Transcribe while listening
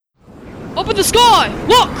Up in the sky!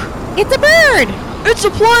 Look! It's a bird! It's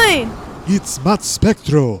a plane! It's Matt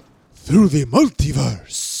Spectro through the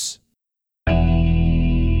multiverse.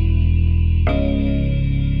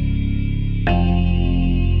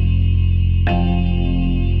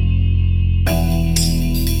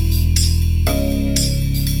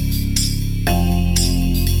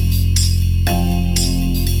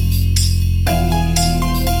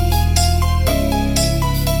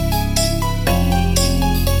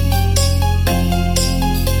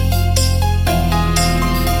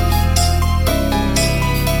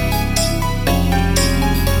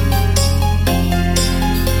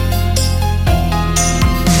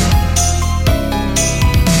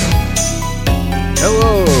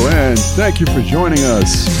 Thank you for joining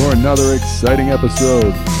us for another exciting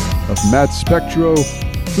episode of Matt Spectro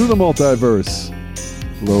through the multiverse.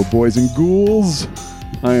 Hello, boys and ghouls.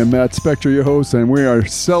 I am Matt Spectro, your host, and we are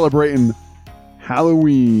celebrating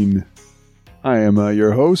Halloween. I am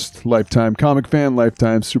your host, lifetime comic fan,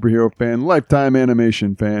 lifetime superhero fan, lifetime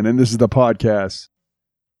animation fan, and this is the podcast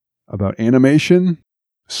about animation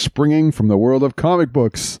springing from the world of comic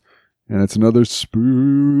books. And it's another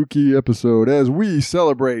spooky episode as we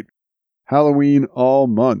celebrate Halloween all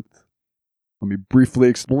month. Let me briefly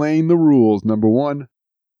explain the rules. Number one,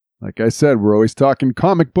 like I said, we're always talking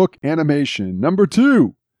comic book animation. Number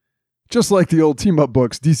two, just like the old team-up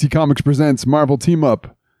books, DC Comics presents Marvel Team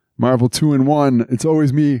Up, Marvel 2-in-1. It's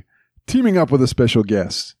always me teaming up with a special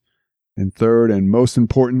guest. And third, and most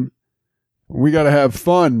important, we got to have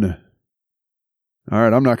fun. All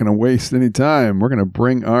right, I'm not going to waste any time. We're going to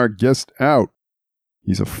bring our guest out.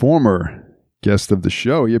 He's a former guest of the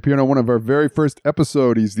show. He appeared on one of our very first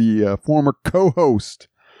episodes. He's the former co-host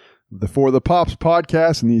of the For the Pops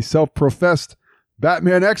podcast and the self-professed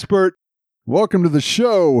Batman expert. Welcome to the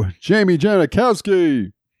show, Jamie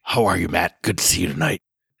Janikowski. How are you, Matt? Good to see you tonight.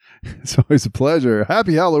 It's always a pleasure.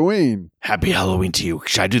 Happy Halloween. Happy Halloween to you.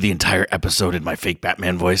 Should I do the entire episode in my fake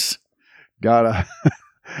Batman voice? Gotta.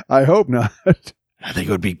 I hope not. I think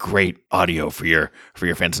it would be great audio for your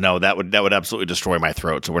fans. No, that would absolutely destroy my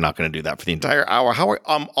throat. So we're not going to do that for the entire hour. I would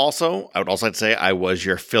also like to say I was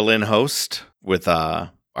your fill-in host with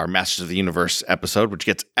our Masters of the Universe episode, which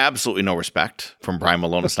gets absolutely no respect from Brian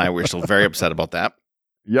Malonis and I. We're still very upset about that.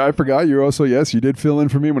 Yeah, I forgot. You also, yes, you did fill in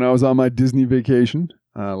for me when I was on my Disney vacation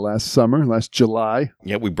last July.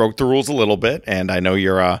 Yeah, we broke the rules a little bit, and I know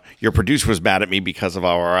your producer was mad at me because of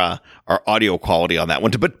our audio quality on that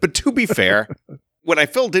one. But to be fair. When I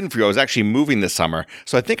filled in for you, I was actually moving this summer.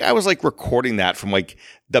 So I think I was like recording that from like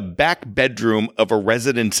the back bedroom of a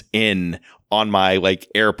residence inn on my like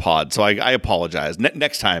AirPod. So I apologize.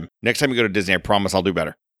 Next time you go to Disney, I promise I'll do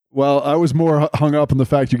better. Well, I was more hung up on the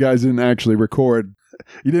fact you guys didn't actually record.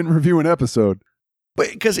 You didn't review an episode.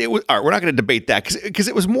 But because it was, all right, we're not going to debate that because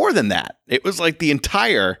it was more than that. It was like the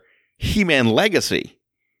entire He-Man legacy.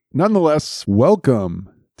 Nonetheless, welcome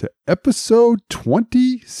to episode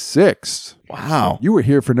 26. Wow. You were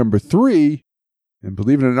here for number 3, and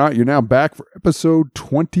believe it or not, you're now back for episode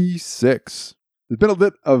 26. There's been a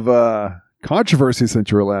bit of controversy since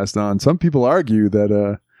you were last on. Some people argue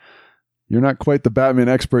that you're not quite the Batman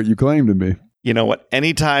expert you claim to be. You know what?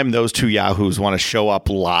 Anytime those two yahoos want to show up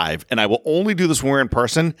live, and I will only do this when we're in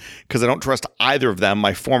person because I don't trust either of them,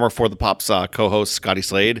 my former For the Pops co-host, Scotty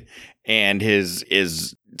Slade, and his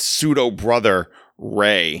pseudo brother,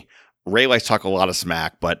 Ray. Ray likes to talk a lot of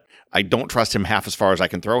smack, but I don't trust him half as far as I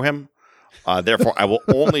can throw him. Therefore, I will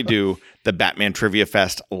only do the Batman Trivia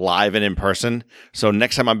Fest live and in person. So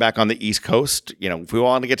next time I'm back on the East Coast, if we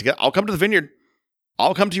want to get together, I'll come to the Vineyard.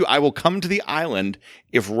 I'll come to you. I will come to the island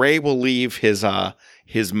if Ray will leave his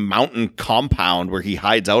mountain compound where he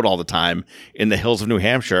hides out all the time in the hills of New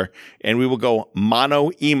Hampshire, and we will go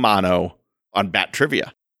mano-a-mano on Bat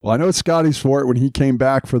Trivia. Well, I know Scotty's for it. When he came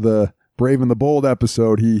back for the Brave and the Bold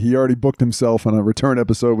episode, he already booked himself on a return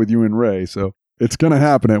episode with you and Ray, so it's going to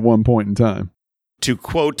happen at one point in time. To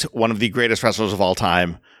quote one of the greatest wrestlers of all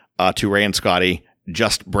time, to Ray and Scotty,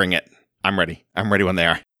 just bring it. I'm ready. I'm ready when they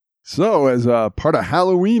are. So, as part of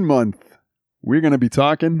Halloween month, we're going to be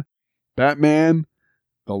talking Batman,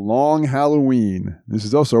 The Long Halloween. This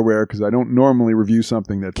is also rare because I don't normally review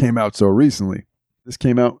something that came out so recently. This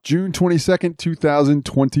came out June 22nd,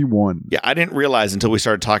 2021. Yeah, I didn't realize until we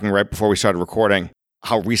started talking right before we started recording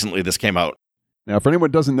how recently this came out. Now, for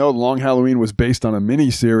anyone who doesn't know, The Long Halloween was based on a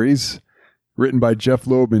mini-series written by Jeff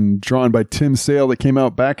Loeb and drawn by Tim Sale that came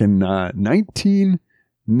out back in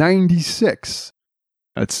 1996.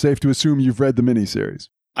 It's safe to assume you've read the miniseries.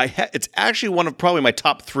 It's actually one of probably my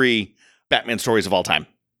top 3 Batman stories of all time.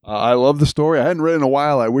 I love the story. I hadn't read it in a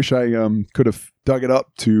while. I wish I could have dug it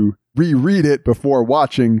up to reread it before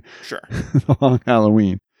watching Sure. The Long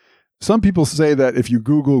Halloween. Some people say that if you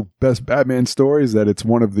Google best Batman stories, that it's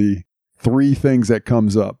one of the 3 things that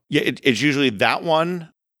comes up. Yeah, it's usually that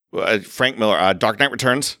one, Frank Miller, Dark Knight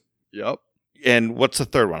Returns. Yep. And what's the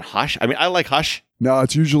third one? Hush? I mean, I like Hush. No,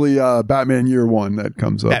 it's usually Batman Year One that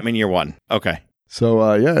comes up. Batman Year One. Okay.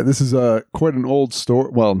 So, this is quite an old story.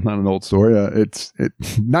 Well, not an old story.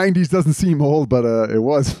 90s doesn't seem old, but it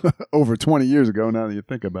was over 20 years ago now that you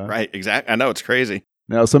think about it. Right, exactly. I know, it's crazy.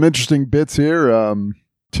 Now, some interesting bits here.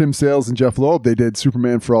 Tim Sales and Jeff Loeb, they did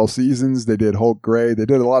Superman for All Seasons. They did Hulk Gray. They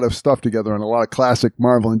did a lot of stuff together on a lot of classic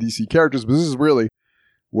Marvel and DC characters, but this is really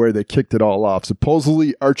where they kicked it all off.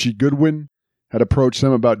 Supposedly, Archie Goodwin had approached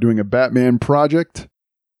them about doing a Batman project,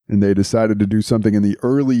 and they decided to do something in the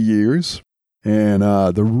early years. And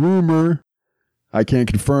the rumor, I can't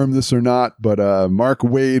confirm this or not, but Mark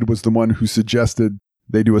Waid was the one who suggested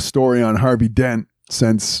they do a story on Harvey Dent,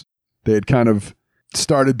 since they had kind of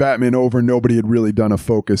started Batman over. Nobody had really done a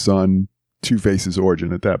focus on Two-Face's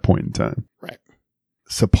origin at that point in time. Right.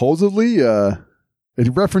 Supposedly,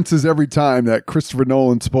 it references every time that Christopher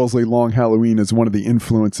Nolan supposedly Long Halloween is one of the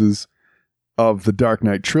influences of the Dark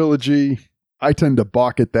Knight trilogy. I tend to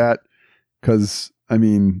balk at that because, I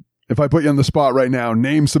mean, if I put you on the spot right now,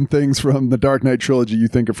 name some things from the Dark Knight trilogy you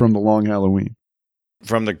think are from the Long Halloween.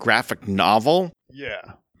 From the graphic novel?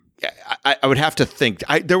 Yeah. I would have to think.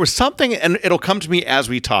 There was something, and it'll come to me as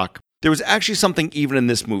we talk. There was actually something even in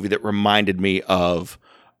this movie that reminded me of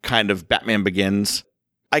kind of Batman Begins.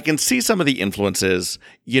 I can see some of the influences.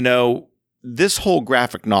 You know, this whole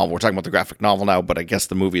graphic novel, we're talking about the graphic novel now, but I guess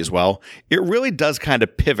the movie as well, it really does kind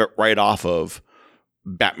of pivot right off of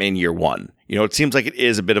Batman Year One. You know, it seems like it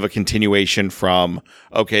is a bit of a continuation from,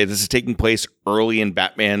 okay, this is taking place early in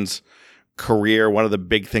Batman's career. One of the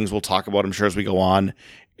big things we'll talk about, I'm sure, as we go on,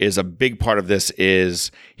 is a big part of this is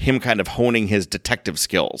him kind of honing his detective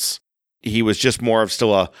skills. He was just more of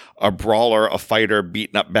still a brawler, a fighter,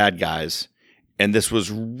 beating up bad guys. And this was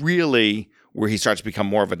really where he starts to become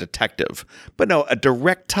more of a detective. But no, a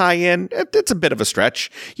direct tie-in, it's a bit of a stretch.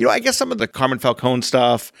 You know, I guess some of the Carmine Falcone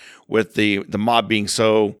stuff with the mob being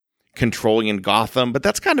so controlling in Gotham, but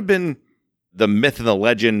that's kind of been the myth and the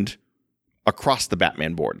legend across the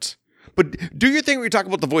Batman boards. But do your thing where you talk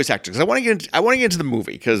about the voice actors. I want to get into the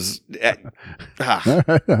movie because.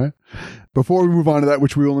 Before we move on to that,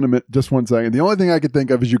 which we will in a minute, just one second. The only thing I could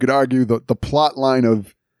think of is you could argue the plot line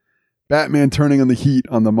of Batman turning on the heat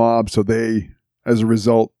on the mob, so they, as a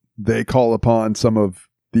result, they call upon some of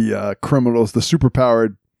the criminals, the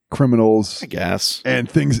superpowered criminals, I guess,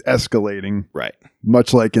 and things escalating, right?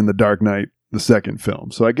 Much like in The Dark Knight, the second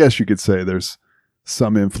film. So I guess you could say there's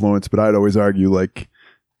some influence, but I'd always argue like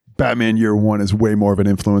Batman Year One is way more of an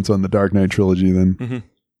influence on the Dark Knight trilogy than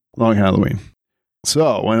Long Halloween.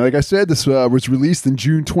 So, and like I said, this was released in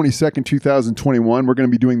June 22nd, 2021. We're going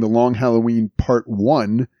to be doing the Long Halloween Part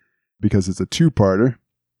 1 because it's a 2-parter.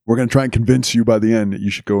 We're going to try and convince you by the end that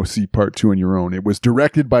you should go see Part 2 on your own. It was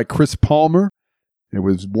directed by Chris Palmer. It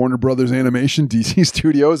was Warner Brothers Animation, DC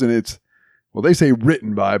Studios, and it's, well, they say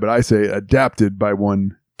written by, but I say adapted by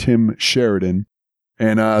one Tim Sheridan.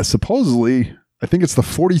 And supposedly, I think it's the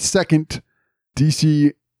 42nd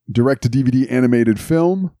DC direct-to-DVD animated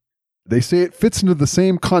film. They say it fits into the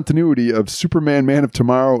same continuity of Superman Man of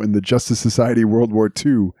Tomorrow and the Justice Society World War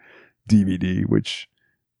II DVD, which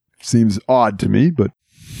seems odd to me, but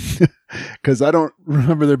because I don't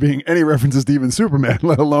remember there being any references to even Superman,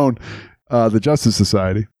 let alone the Justice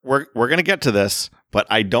Society. We're going to get to this, but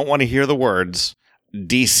I don't want to hear the words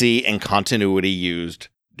DC and continuity used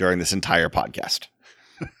during this entire podcast.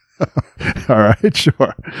 All right,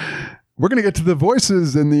 sure. We're going to get to the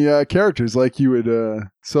voices and the characters like you had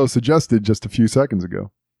so suggested just a few seconds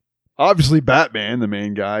ago. Obviously, Batman, the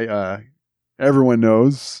main guy, everyone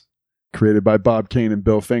knows, created by Bob Kane and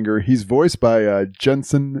Bill Finger. He's voiced by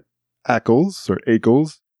Jensen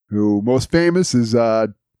Ackles, who most famous is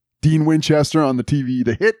Dean Winchester on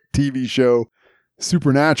the hit TV show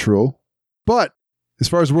Supernatural. But as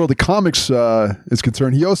far as World of Comics is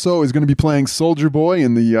concerned, he also is going to be playing Soldier Boy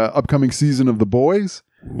in the upcoming season of The Boys.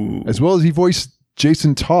 Ooh. As well as he voiced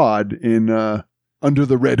Jason Todd in Under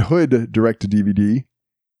the Red Hood direct-to-DVD.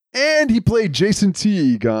 And he played Jason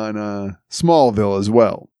Teague on Smallville as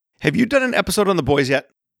well. Have you done an episode on The Boys yet?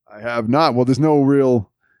 I have not. Well, there's no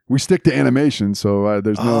real... We stick to animation, so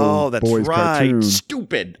there's no Boys cartoon.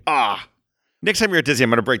 Stupid. Next time you're at Disney,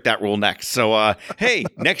 I'm going to break that rule next. So, hey,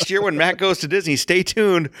 next year when Matt goes to Disney, stay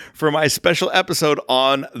tuned for my special episode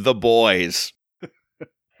on The Boys.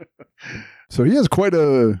 So he has quite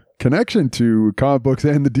a connection to comic books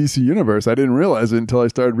and the DC universe. I didn't realize it until I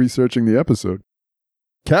started researching the episode.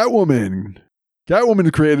 Catwoman. Catwoman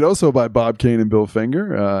is created also by Bob Kane and Bill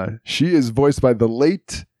Finger. She is voiced by the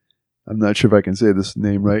late, I'm not sure if I can say this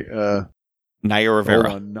name right, Naya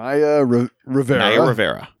Rivera. Naya Rivera. Naya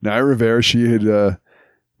Rivera. Naya Rivera. She had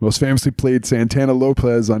most famously played Santana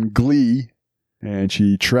Lopez on Glee, and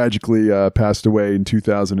she tragically passed away in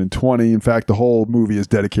 2020. In fact, the whole movie is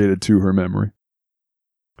dedicated to her memory.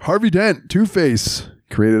 Harvey Dent, Two-Face,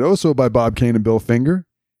 created also by Bob Kane and Bill Finger.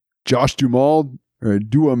 Josh Duhamel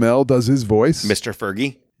does his voice. Mr.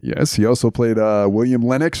 Fergie. Yes, he also played William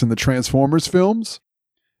Lennox in the Transformers films.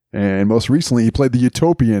 And most recently, he played the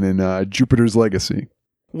Utopian in Jupiter's Legacy.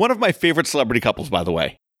 One of my favorite celebrity couples, by the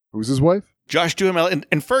way. Who's his wife? Josh Duhamel and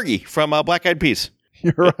Fergie from Black Eyed Peas.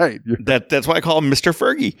 You're right. That's why I call him Mr.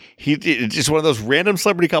 Fergie. It's just one of those random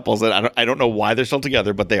celebrity couples that I don't know why they're still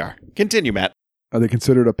together, but they are. Continue, Matt. Are they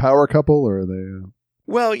considered a power couple, or are they?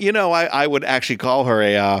 Well, I would actually call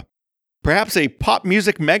her perhaps a pop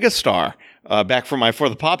music megastar back from my For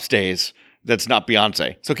the Pops days. That's not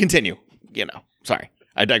Beyonce. So continue. Sorry.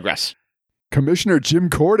 I digress. Commissioner Jim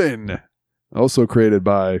Corden, also created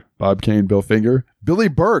by Bob Kane, Bill Finger. Billy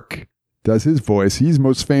Burke does his voice. He's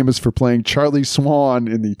most famous for playing Charlie Swan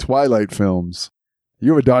in the Twilight films.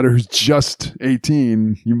 You have a daughter who's just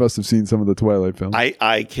 18. You must have seen some of the Twilight films.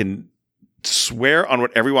 I can swear on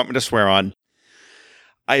whatever you want me to swear on.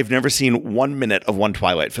 I have never seen 1 minute of one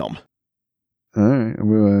Twilight film. All right.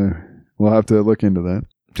 We'll have to look into that.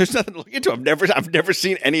 There's nothing to look into. I've never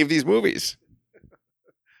seen any of these movies.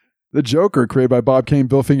 The Joker, created by Bob Kane,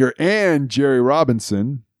 Bill Finger, and Jerry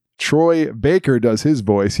Robinson. Troy Baker does his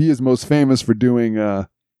voice. He is most famous for doing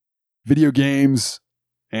video games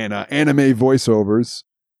and anime voiceovers.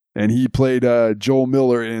 And he played Joel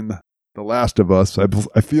Miller in The Last of Us.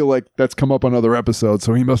 I feel like that's come up on other episodes,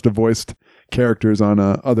 so he must have voiced characters on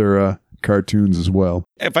other cartoons as well.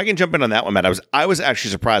 If I can jump in on that one, Matt, I was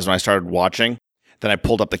actually surprised when I started watching. Then I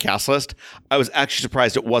pulled up the cast list. I was actually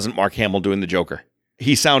surprised it wasn't Mark Hamill doing the Joker.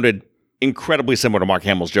 He sounded incredibly similar to Mark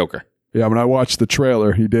Hamill's Joker. Yeah, when I watched the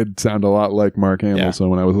trailer, he did sound a lot like Mark Hamill. Yeah. So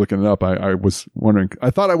when I was looking it up, I was wondering. I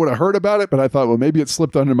thought I would have heard about it, but I thought, well, maybe it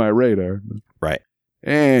slipped under my radar. Right.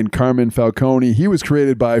 And Carmen Falcone. He was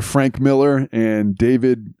created by Frank Miller and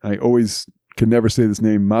David, I always can never say this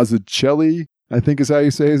name, Mazzucchelli, I think is how you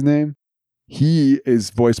say his name. He is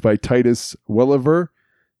voiced by Titus Welliver,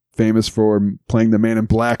 famous for playing the Man in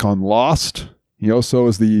Black on Lost. He also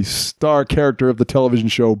is the star character of the television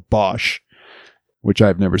show Bosch, which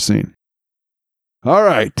I've never seen. All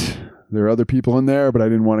right. There are other people in there, but I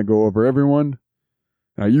didn't want to go over everyone.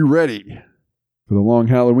 Are you ready for the long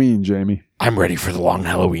Halloween, Jamie? I'm ready for the long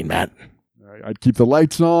Halloween, Matt. All right. I'd keep the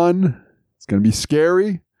lights on. It's going to be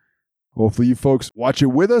scary. Hopefully you folks watch it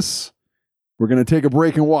with us. We're going to take a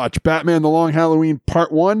break and watch Batman The Long Halloween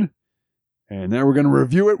Part 1. And then we're going to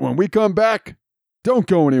review it when we come back. Don't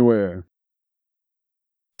go anywhere.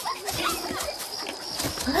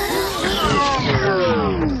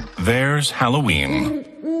 There's Halloween.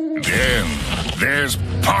 Then there's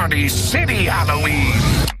Party City Halloween.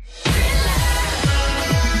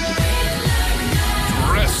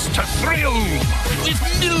 Dress to thrill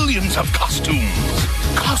with millions of costumes.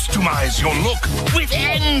 Customize your look with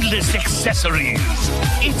endless accessories.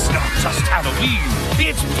 It's not just Halloween,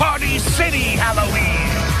 it's Party City Halloween.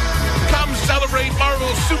 Come celebrate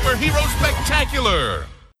Marvel's Superhero Spectacular.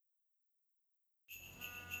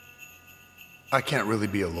 I can't really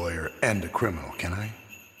be a lawyer and a criminal, can I?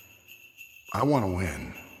 I want to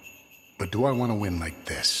win. But do I want to win like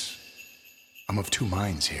this? I'm of two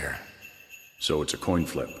minds here. So it's a coin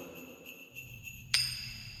flip.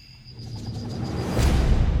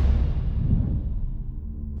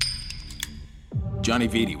 Johnny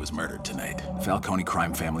Vitti was murdered tonight. The Falcone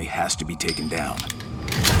crime family has to be taken down.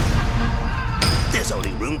 There's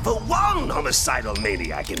only room for one homicidal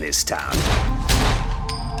maniac in this town.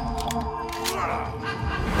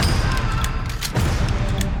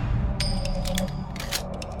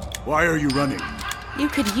 Why are you running? You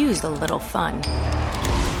could use a little fun.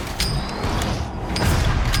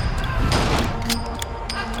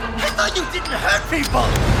 I thought you didn't hurt people!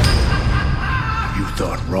 You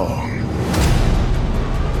thought wrong.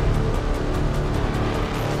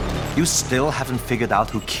 You still haven't figured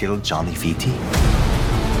out who killed Johnny Vitti?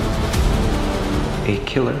 A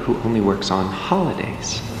killer who only works on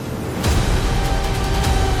holidays.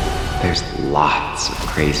 There's lots of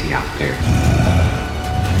crazy out there.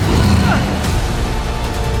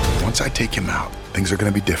 Once I take him out, things are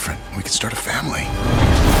going to be different. We can start a family.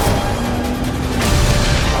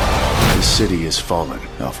 The city is fallen,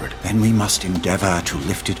 Alfred. Then we must endeavor to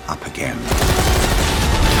lift it up again.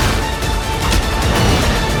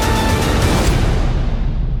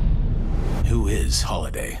 Who is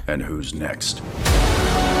Holiday? And who's next?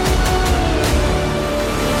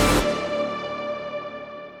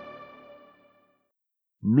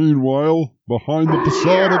 Meanwhile, behind the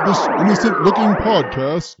facade of this innocent-looking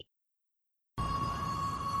podcast...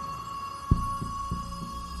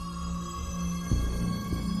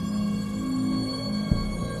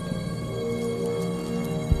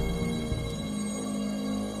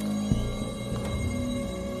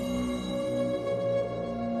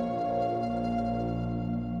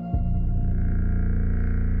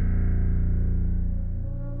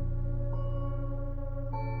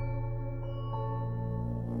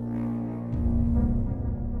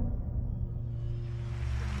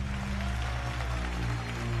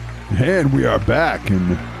 And we are back,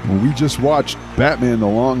 and we just watched Batman The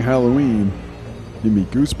Long Halloween. Give me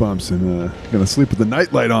goosebumps, and gonna sleep with the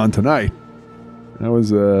nightlight on tonight. That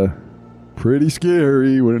was pretty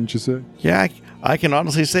scary, wouldn't you say? Yeah, I can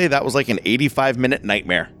honestly say that was like an 85-minute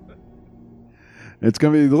nightmare. It's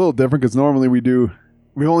gonna be a little different because normally we've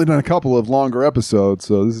only done a couple of longer episodes,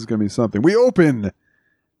 so this is gonna be something. We open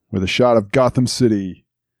with a shot of Gotham City.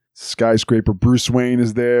 Skyscraper. Bruce Wayne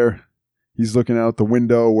is there. He's looking out the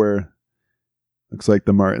window where looks like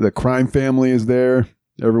the crime family is there.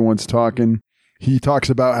 Everyone's talking. He talks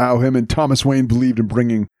about how him and Thomas Wayne believed in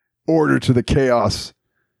bringing order to the chaos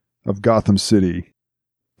of Gotham City.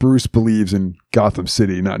 Bruce believes in Gotham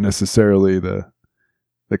City, not necessarily the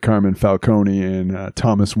Carmen Falcone and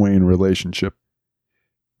Thomas Wayne relationship.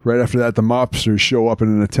 Right after that, the mobsters show up in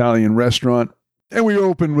an Italian restaurant, and we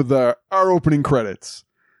open with our opening credits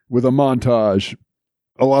with a montage.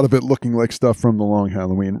 A lot of it looking like stuff from The Long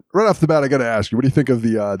Halloween. Right off the bat, I got to ask you, what do you think of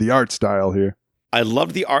the art style here? I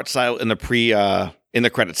loved the art style in the in the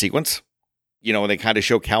credit sequence. You know, when they kind of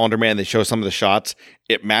show Calendar Man, they show some of the shots.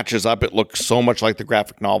 It matches up. It looks so much like the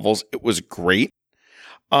graphic novels. It was great.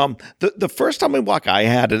 The first time I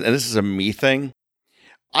had, and this is a me thing,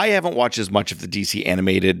 I haven't watched as much of the DC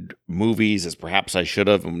animated movies as perhaps I should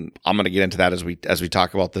have, and I'm going to get into that as we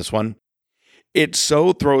talk about this one. It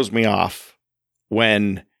so throws me off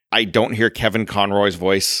when I don't hear Kevin Conroy's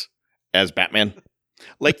voice as Batman.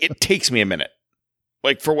 Like, it takes me a minute.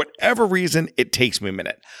 Like, for whatever reason, it takes me a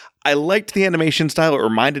minute. I liked the animation style. It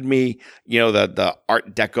reminded me, the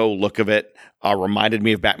Art Deco look of it reminded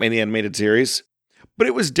me of Batman the Animated Series. But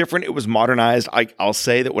it was different. It was modernized. I'll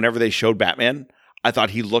say that whenever they showed Batman, I thought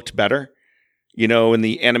he looked better. In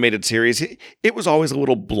the animated series, it was always a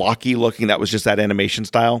little blocky looking. That was just that animation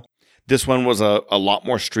style. This one was a lot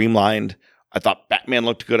more streamlined. I thought Batman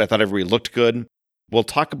looked good. I thought everybody looked good. We'll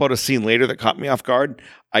talk about a scene later that caught me off guard.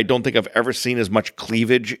 I don't think I've ever seen as much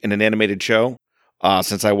cleavage in an animated show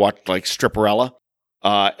since I watched like Stripperella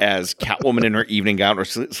as Catwoman in her evening gown or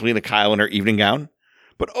Selena Kyle in her evening gown.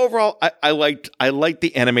 But overall, I liked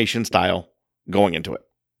the animation style going into it.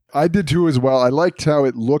 I did too as well. I liked how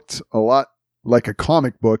it looked a lot like a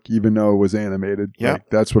comic book, even though it was animated. Yeah,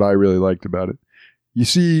 that's what I really liked about it. You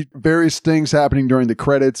see various things happening during the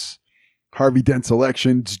credits. Harvey Dent's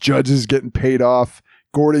elections, judges getting paid off,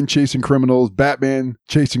 Gordon chasing criminals, Batman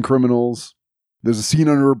chasing criminals. There's a scene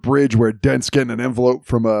under a bridge where Dent's getting an envelope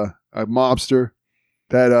from a mobster.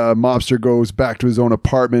 That mobster goes back to his own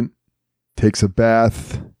apartment, takes a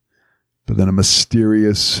bath, but then a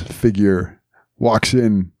mysterious figure walks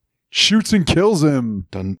in, shoots and kills him.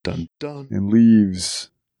 Dun, dun, dun. And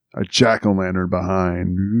leaves a jack-o'-lantern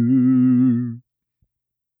behind. Ooh.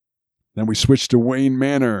 Then we switch to Wayne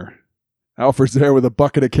Manor. Alfred's there with a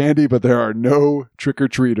bucket of candy, but there are no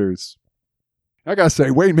trick-or-treaters. I gotta say,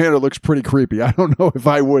 Wayne Manor looks pretty creepy. I don't know if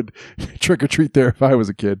I would trick-or-treat there if I was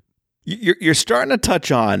a kid. You're starting to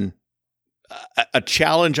touch on a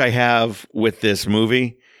challenge I have with this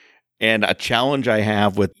movie and a challenge I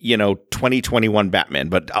have with, 2021 Batman.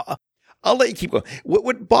 But I'll let you keep going.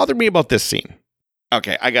 What bothered me about this scene?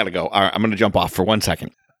 Okay, I gotta go. All right, I'm going to jump off for 1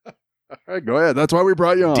 second. All right, go ahead. That's why we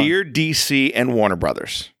brought you on. Dear DC and Warner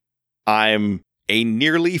Brothers, I'm a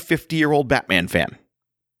nearly 50-year-old Batman fan.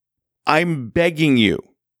 I'm begging you,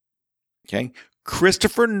 okay?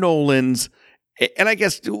 Christopher Nolan's, and I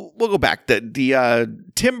guess we'll go back. The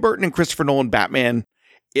Tim Burton and Christopher Nolan Batman,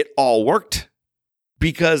 it all worked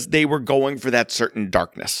because they were going for that certain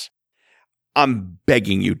darkness. I'm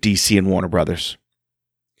begging you, DC and Warner Brothers,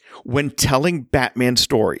 when telling Batman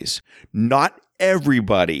stories, not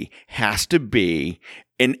everybody has to be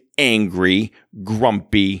an angry,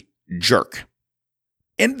 grumpy jerk.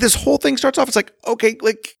 And this whole thing starts off, it's like, okay,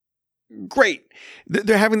 like, great.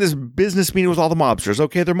 They're having this business meeting with all the mobsters.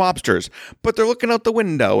 Okay, they're mobsters, but they're looking out the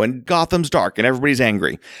window and Gotham's dark and everybody's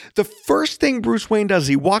angry. The first thing Bruce Wayne does,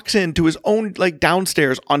 he walks into his own, like,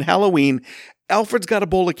 downstairs on Halloween Alfred's got a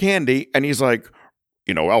bowl of candy, and he's like,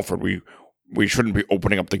 Alfred, we shouldn't be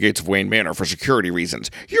opening up the gates of Wayne Manor for security reasons.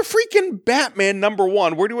 You're freaking Batman, number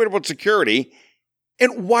one. Where do you worry about security?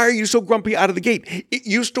 And why are you so grumpy out of the gate? It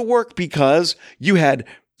used to work because you had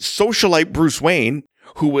socialite Bruce Wayne,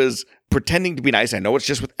 who was pretending to be nice. I know it's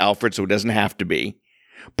just with Alfred, so it doesn't have to be.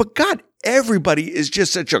 But God, everybody is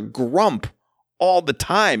just such a grump all the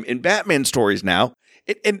time in Batman stories now.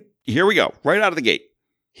 And here we go, right out of the gate.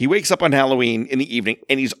 He wakes up on Halloween in the evening,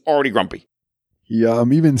 and he's already grumpy. He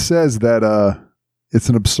even says that it's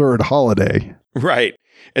an absurd holiday. Right.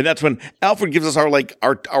 And that's when Alfred gives us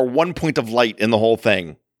our 1 point of light in the whole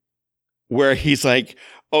thing, where he's like,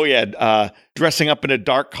 oh yeah, dressing up in a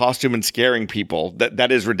dark costume and scaring people.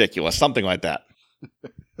 That is ridiculous. Something like that.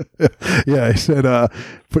 Yeah, he said,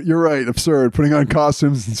 but you're right, absurd, putting on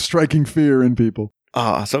costumes and striking fear in people.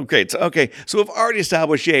 So great. So, okay, so we've already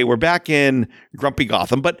established, yay, we're back in grumpy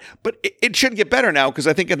Gotham, but it should get better now, because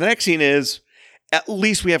I think the next scene is, at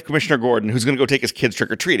least we have Commissioner Gordon, who's going to go take his kids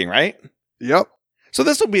trick-or-treating, right? Yep. So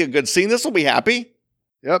this will be a good scene. This will be happy.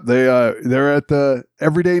 Yep, they're at the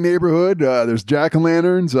everyday neighborhood. There's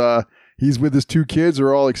jack-o'-lanterns. He's with his two kids, who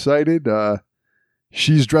are all excited.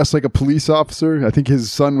 She's dressed like a police officer. I think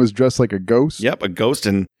his son was dressed like a ghost. Yep, a ghost,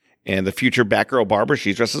 and the future Batgirl Barbara,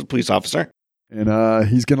 she's dressed as a police officer. And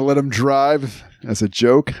he's going to let him drive as a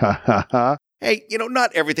joke. Ha, ha, ha. Hey,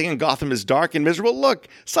 not everything in Gotham is dark and miserable. Look,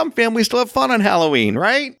 some families still have fun on Halloween,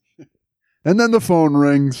 right? And then the phone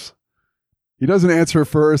rings. He doesn't answer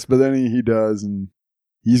first, but then he does, and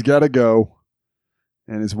he's got to go.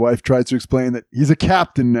 And his wife tries to explain that he's a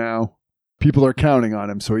captain now. People are counting on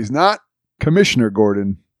him, so he's not Commissioner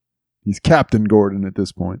Gordon. He's Captain Gordon at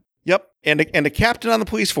this point. Yep, and a captain on the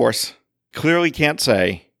police force clearly can't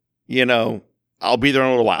say, I'll be there in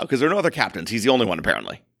a little while, because there are no other captains. He's the only one,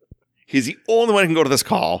 apparently. He's the only one who can go to this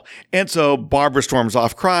call. And so Barbara storms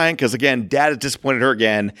off crying because, again, Dad has disappointed her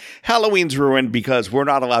again. Halloween's ruined because we're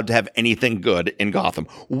not allowed to have anything good in Gotham.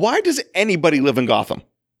 Why does anybody live in Gotham?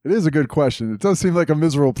 It is a good question. It does seem like a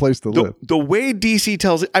miserable place to live. The way DC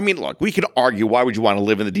tells it, I mean, look, we could argue, why would you want to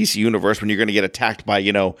live in the DC universe when you're going to get attacked by,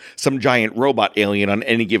 some giant robot alien on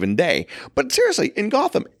any given day? But seriously, in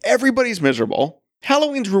Gotham, everybody's miserable.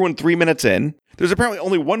 Halloween's ruined 3 minutes in. There's apparently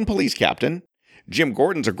only one police captain. Jim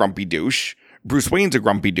Gordon's a grumpy douche. Bruce Wayne's a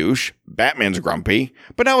grumpy douche. Batman's grumpy.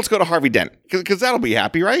 But now let's go to Harvey Dent, because that'll be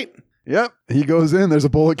happy, right? Yep. He goes in. There's a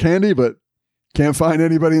bowl of candy, but can't find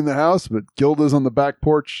anybody in the house. But Gilda's on the back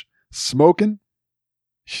porch smoking.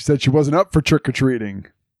 She said she wasn't up for trick-or-treating.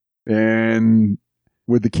 And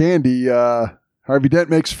with the candy, Harvey Dent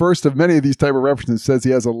makes first of many of these type of references, says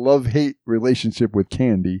he has a love-hate relationship with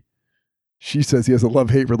candy. She says he has a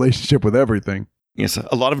love-hate relationship with everything. Yes,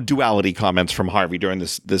 a lot of duality comments from Harvey during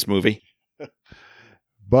this movie.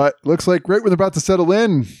 But looks like right when they're about to settle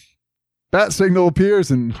in, bat signal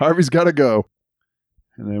appears and Harvey's got to go.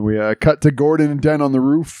 And then we cut to Gordon and Dent on the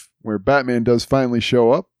roof, where Batman does finally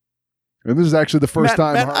show up. And this is actually the first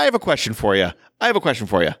time. Matt, I have a question for you.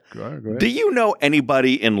 Go ahead. Do you know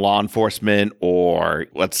anybody in law enforcement or,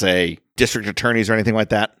 let's say, district attorneys or anything like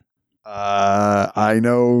that? I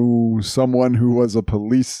know someone who was a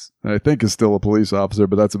police, I think is still a police officer,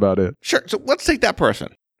 but that's about it. Sure. So let's take that person.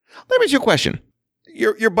 Let me ask you a question.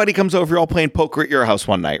 Your buddy comes over, you're all playing poker at your house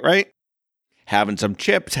one night, right? Having some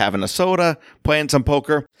chips, having a soda, playing some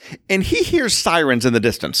poker, and he hears sirens in the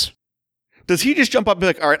distance. Does he just jump up and be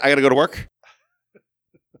like, all right, I got to go to work?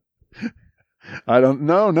 I don't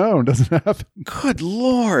know. No, it doesn't happen. Good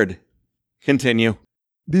Lord. Continue.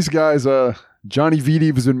 These guys, Johnny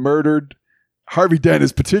Viti was murdered. Harvey Dent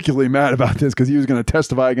is particularly mad about this because he was going to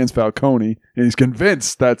testify against Falcone, and he's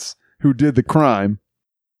convinced that's who did the crime.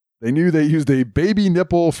 They knew they used a baby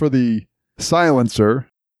nipple for the silencer,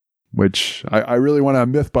 which I really want to have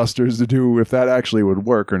Mythbusters to do if that actually would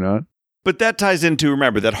work or not. But that ties into,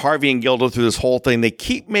 remember, that Harvey and Gilda through this whole thing, they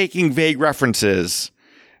keep making vague references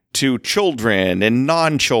to children and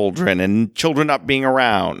non-children and children not being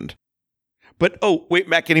around. But, oh, wait,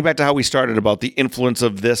 Matt, getting back to how we started about the influence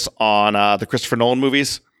of this on the Christopher Nolan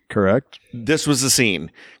movies. Correct. This was the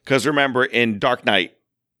scene. Because remember, in Dark Knight,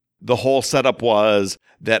 the whole setup was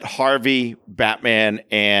that Harvey, Batman,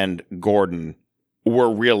 and Gordon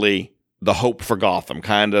were really the hope for Gotham.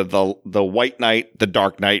 Kind of the White Knight, the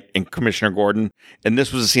Dark Knight, and Commissioner Gordon. And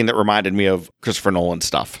this was a scene that reminded me of Christopher Nolan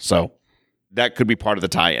stuff. So that could be part of the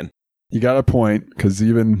tie-in. You got a point, because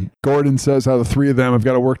even Gordon says how the three of them have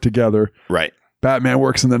got to work together. Right. Batman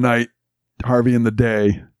works in the night, Harvey in the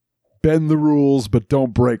day. Bend the rules, but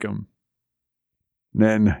don't break them. And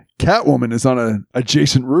then Catwoman is on an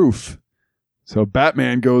adjacent roof. So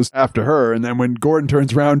Batman goes after her, and then when Gordon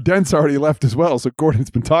turns around, Dent's already left as well, so Gordon's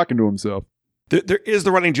been talking to himself. There is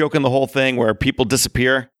the running joke in the whole thing where people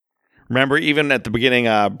disappear. Remember, even at the beginning,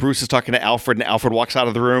 Bruce is talking to Alfred, and Alfred walks out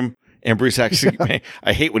of the room, and Bruce actually,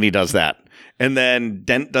 I hate when he does that. And then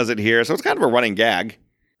Dent does it here, so it's kind of a running gag.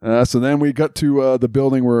 So then we got to the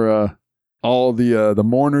building where all the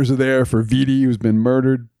mourners are there for Vitti, who's been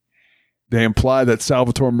murdered. They imply that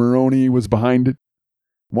Salvatore Maroni was behind it.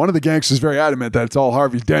 One of the gangsters is very adamant that it's all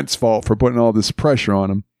Harvey Dent's fault for putting all this pressure on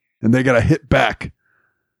him, and they got to hit back.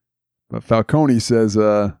 But Falcone says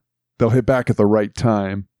they'll hit back at the right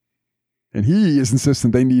time. And he is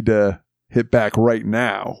insistent they need to hit back right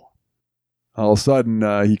now. All of a sudden,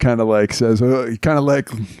 he kind of like says, he kind of like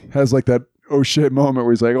has like that oh shit moment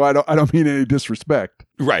where he's like, oh, I don't mean any disrespect.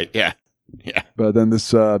 Right, yeah. Yeah. But then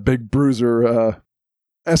this big bruiser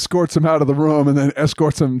escorts him out of the room and then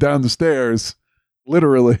escorts him down the stairs.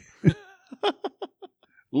 Literally.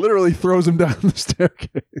 Literally throws him down the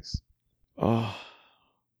staircase. Oh.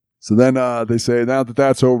 So then they say, now that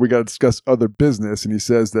that's over, we got to discuss other business. And he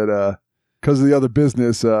says that because of the other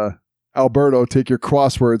business, Alberto, take your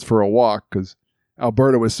crosswords for a walk, because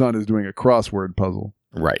Alberto, his son, is doing a crossword puzzle.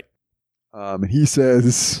 Right. And he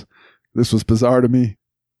says, this was bizarre to me,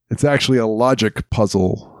 it's actually a logic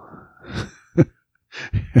puzzle.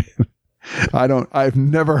 I've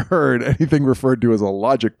never heard anything referred to as a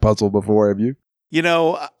logic puzzle before, have you? You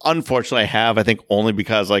know, unfortunately I have, I think only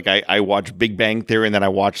because like I watch Big Bang Theory and then I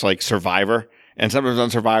watch like Survivor. And sometimes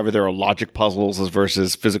on Survivor there are logic puzzles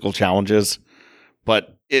versus physical challenges.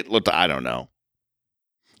 But it looked, I don't know.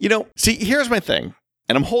 You know, see, here's my thing,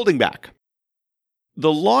 and I'm holding back.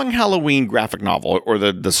 The Long Halloween graphic novel, or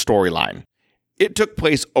the storyline, it took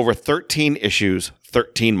place over 13 issues,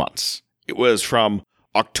 13 months. It was from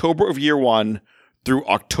October of year 1 through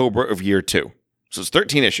October of year 2. So it's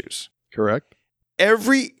 13 issues. Correct.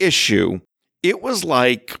 Every issue, it was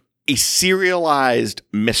like a serialized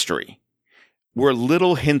mystery where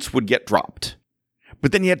little hints would get dropped.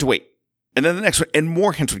 But then you had to wait. And then the next one, and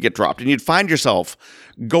more hints would get dropped. And you'd find yourself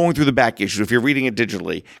going through the back issues, if you're reading it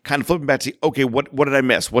digitally, kind of flipping back to see, okay, what did I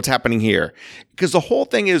miss? What's happening here? Because the whole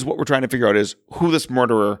thing is, what we're trying to figure out is who this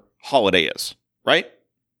murderer Holiday is, right?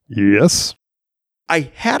 Yes.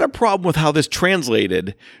 I had a problem with how this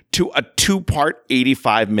translated to a 2-part,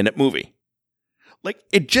 85-minute movie. Like,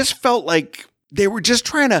 it just felt like they were just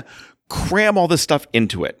trying to cram all this stuff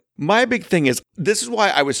into it. My big thing is, this is why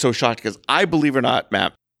I was so shocked, because I, believe it or not,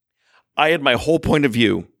 Matt, I had my whole point of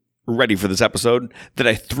view ready for this episode that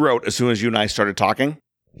I threw out as soon as you and I started talking.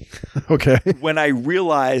 Okay. When I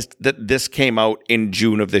realized that this came out in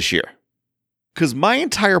June of this year. Because my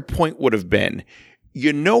entire point would have been,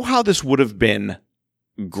 you know how this would have been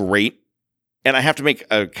great? And I have to make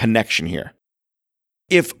a connection here.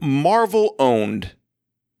 If Marvel owned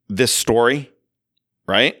this story,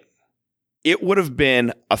 right? It would have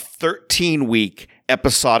been a 13-week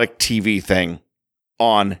episodic TV thing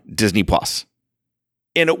on Disney Plus.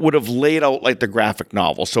 And it would have laid out like the graphic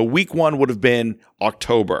novel. So week 1 would have been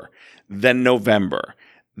October, then November,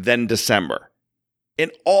 then December.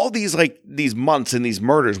 And all these months and these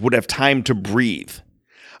murders would have time to breathe.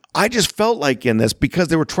 I just felt like in this, because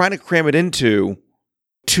they were trying to cram it into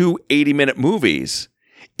 2 80-minute movies,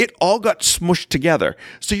 it all got smushed together.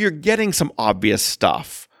 So you're getting some obvious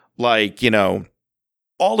stuff, like, you know,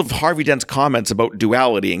 all of Harvey Dent's comments about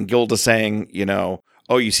duality and Gilda saying, you know,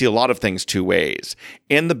 oh, you see a lot of things 2 ways,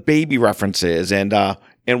 and the baby references, and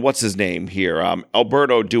what's his name here,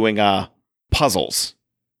 Alberto doing puzzles.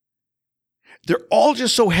 They're all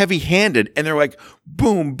just so heavy-handed, and they're like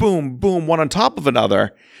boom, boom, boom, one on top of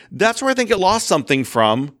another. That's where I think it lost something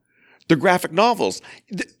from the graphic novels.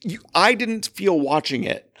 I didn't feel watching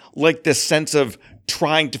it like this sense of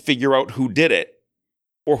trying to figure out who did it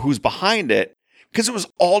or who's behind it, because it was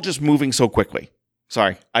all just moving so quickly.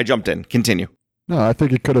 Sorry, I jumped in. Continue. No, I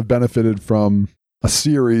think it could have benefited from a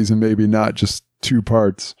series and maybe not just 2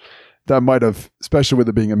 parts. That might have, especially with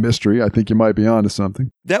it being a mystery, I think you might be onto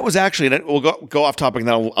something. That was actually, and we'll go off topic and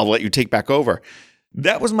then I'll let you take back over.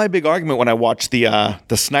 That was my big argument when I watched the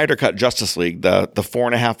Snyder Cut Justice League, the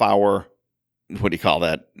 4.5 hour, what do you call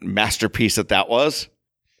that, masterpiece that was.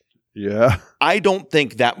 Yeah. I don't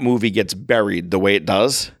think that movie gets buried the way it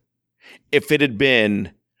does if it had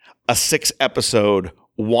been a 6-episode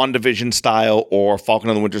WandaVision style or Falcon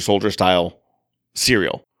and the Winter Soldier style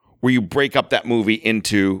serial, where you break up that movie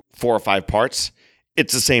into 4 or 5 parts.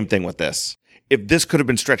 It's the same thing with this. If this could have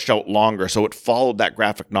been stretched out longer so it followed that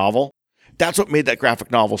graphic novel, that's what made that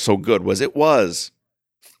graphic novel so good, was it was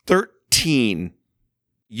 13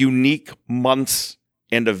 unique months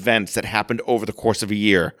and events that happened over the course of a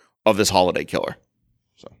year, of this holiday killer.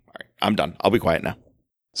 So, all right, I'm done. I'll be quiet now.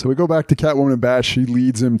 So we go back to Catwoman and Bat. She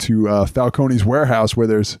leads him to Falcone's warehouse, where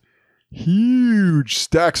there's huge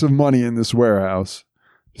stacks of money in this warehouse,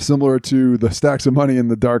 similar to the stacks of money in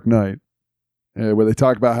The Dark Knight, where they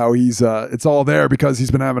talk about how he's it's all there because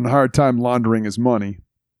he's been having a hard time laundering his money.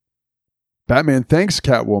 Batman thanks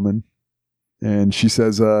Catwoman, and she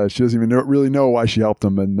says she doesn't even really know why she helped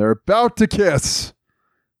him, and they're about to kiss.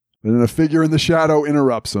 But then a figure in the shadow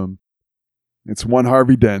interrupts them. It's one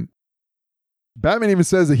Harvey Dent. Batman even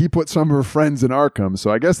says that he put some of her friends in Arkham, so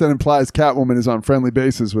I guess that implies Catwoman is on friendly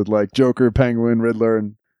basis with like Joker, Penguin, Riddler,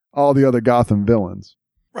 and all the other Gotham villains.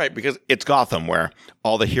 Right, because it's Gotham, where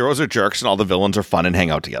all the heroes are jerks and all the villains are fun and hang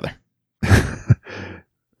out together.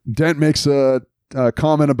 Dent makes a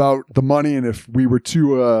comment about the money and if we were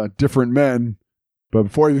two different men, but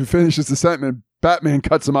before he even finishes the sentence, Batman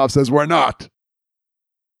cuts him off, says, "We're not."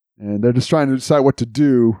 And they're just trying to decide what to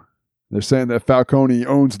do. They're saying that Falcone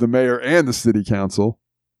owns the mayor and the city council.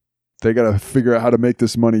 They got to figure out how to make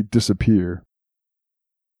this money disappear.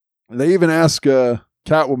 They even ask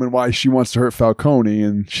Catwoman why she wants to hurt Falcone,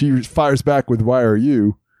 and she fires back with, "Why are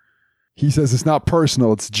you?" He says it's not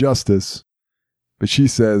personal, it's justice. But she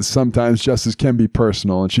says sometimes justice can be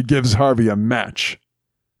personal, and she gives Harvey a match.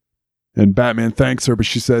 And Batman thanks her, but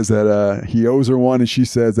she says that he owes her one, and she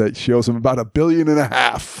says that she owes him about $1.5 billion.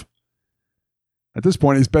 At this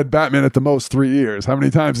point, he's been Batman at the most 3 years. How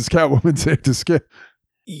many times is Catwoman safe to skip?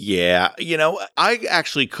 Yeah, I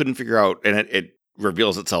actually couldn't figure out, and it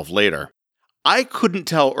reveals itself later. I couldn't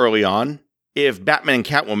tell early on if Batman and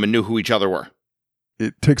Catwoman knew who each other were.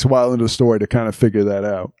 It takes a while into the story to kind of figure that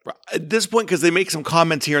out. At this point, because they make some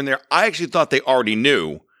comments here and there, I actually thought they already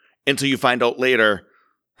knew until you find out later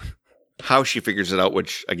how she figures it out,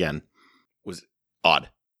 which, again, was odd.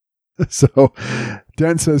 So,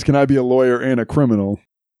 Dent says, "Can I be a lawyer and a criminal?"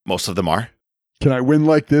 Most of them are. "Can I win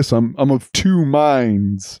like this? I'm of two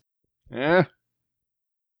minds." And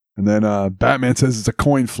then Batman says it's a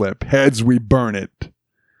coin flip. "Heads, we burn it."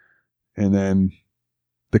 And then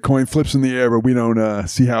the coin flips in the air, but we don't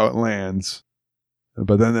see how it lands.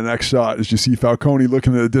 But then the next shot is you see Falcone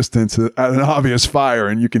looking in the distance at an obvious fire,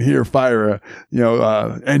 and you can hear fire,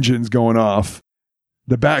 engines going off.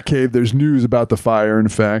 The Batcave, there's news about the fire, in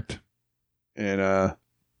fact. And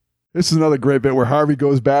this is another great bit where Harvey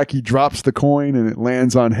goes back, he drops the coin, and it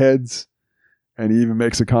lands on heads. And he even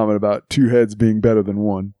makes a comment about two heads being better than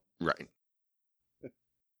one. Right.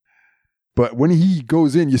 But when he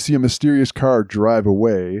goes in, you see a mysterious car drive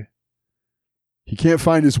away. He can't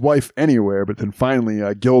find his wife anywhere, but then finally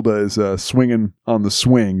Gilda is swinging on the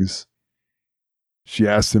swings. She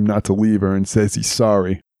asks him not to leave her and says he's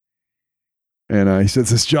sorry. And he says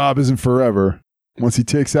this job isn't forever. Once he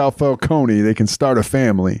takes out Falcone, they can start a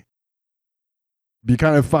family. You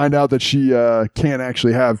kind of find out that she can't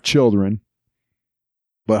actually have children.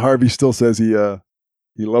 But Harvey still says he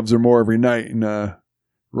loves her more every night. And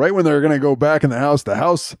right when they're going to go back in the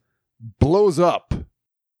house blows up.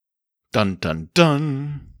 Dun, dun,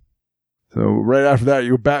 dun. So right after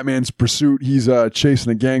that, Batman's pursuit. He's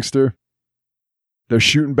chasing a gangster. They're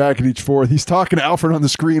shooting back at each fourth. He's talking to Alfred on the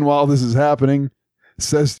screen while this is happening.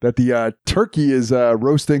 Says that the turkey is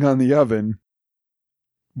roasting on the oven.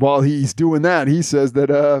 While he's doing that, he says that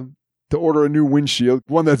to order a new windshield,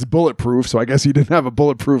 one that's bulletproof. So I guess he didn't have a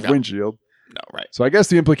bulletproof windshield. No, right. So I guess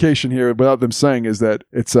the implication here, without them saying, is that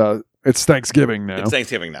it's Thanksgiving now. It's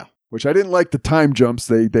Thanksgiving now. Which I didn't like the time jumps.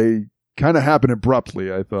 They kind of happen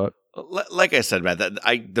abruptly, I thought. Like I said, Matt,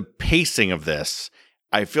 the pacing of this,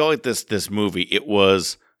 I feel like this movie, it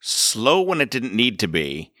was slow when it didn't need to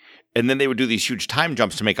be, and then they would do these huge time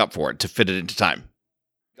jumps to make up for it, to fit it into time.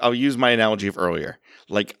 I'll use my analogy of earlier.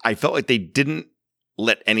 Like, I felt like they didn't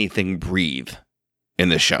let anything breathe in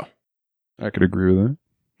this show. I could agree with that.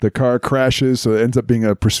 The car crashes, so it ends up being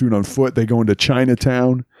a pursuit on foot. They go into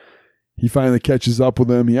Chinatown. He finally catches up with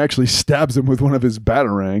him. He actually stabs him with one of his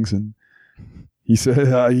batarangs, and he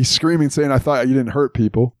said he's screaming, saying, "I thought you didn't hurt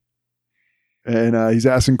people." And he's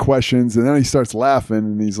asking questions, and then he starts laughing,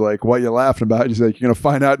 and he's like, "What are you laughing about?" He's like, "You're going to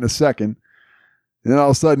find out in a second." And then all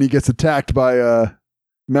of a sudden, he gets attacked by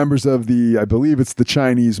members of I believe it's the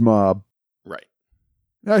Chinese mob. Right.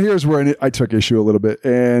 Now, here's where I took issue a little bit.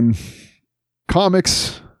 And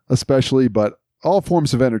comics, especially, but all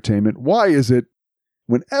forms of entertainment, why is it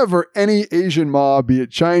whenever any Asian mob, be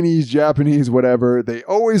it Chinese, Japanese, whatever, they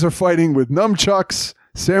always are fighting with nunchucks,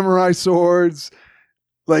 samurai swords?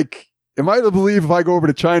 Like, am I to believe if I go over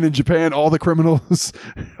to China and Japan, all the criminals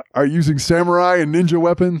are using samurai and ninja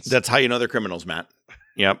weapons? That's how you know they're criminals, Matt.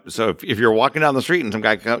 Yep. So if you're walking down the street and some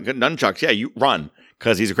guy got nunchucks, yeah, you run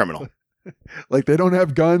because he's a criminal. Like they don't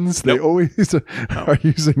have guns. They always are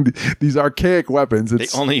using these archaic weapons. They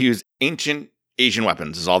only use ancient Asian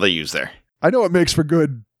weapons is all they use there. I know it makes for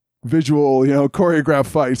good visual, choreographed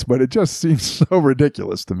fights, but it just seems so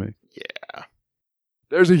ridiculous to me. Yeah.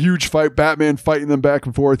 There's a huge fight. Batman fighting them back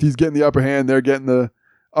and forth. He's getting the upper hand. They're getting the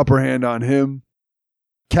upper hand on him.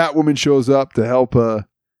 Catwoman shows up to help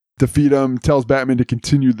defeat him, tells Batman to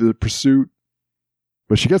continue the pursuit.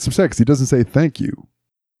 But she gets upset because he doesn't say thank you.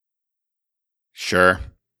 Sure.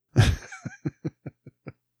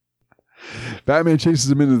 Batman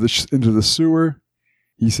chases him into the sewer.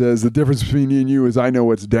 He says, the difference between me and you is I know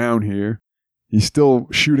what's down here. He's still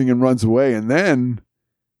shooting and runs away. And then,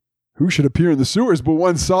 who should appear in the sewers but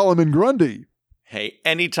one Solomon Grundy? Hey,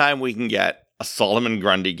 anytime we can get a Solomon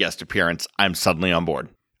Grundy guest appearance, I'm suddenly on board.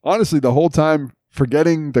 Honestly, the whole time,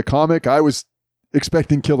 forgetting the comic, I was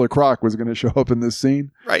expecting Killer Croc was going to show up in this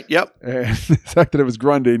scene. Right, yep. And the fact that it was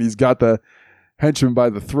Grundy and he's got the henchman by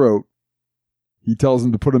the throat, he tells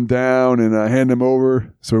him to put him down and hand him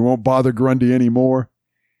over so he won't bother Grundy anymore.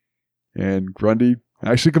 And Grundy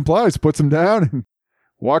actually complies, puts him down, and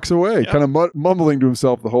walks away, kind of mumbling to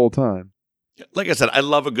himself the whole time. Like I said, I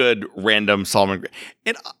love a good random Solomon.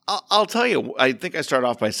 And I'll tell you, I think I started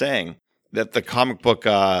off by saying that the comic book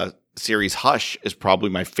series Hush is probably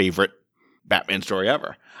my favorite Batman story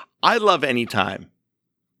ever. I love any time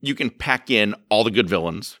you can pack in all the good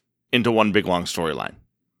villains into one big long storyline.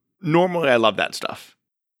 Normally, I love that stuff.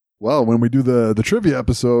 Well, when we do the trivia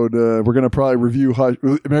episode, we're going to probably review Hush.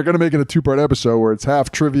 We're going to make it a 2-part episode where it's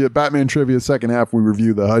half trivia, Batman trivia, second half we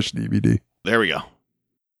review the Hush DVD. There we go.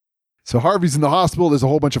 So Harvey's in the hospital. There's a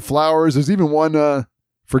whole bunch of flowers. There's even one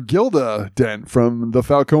for Gilda Dent from the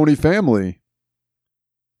Falcone family.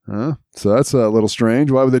 So that's a little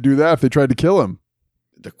strange. Why would they do that if they tried to kill him?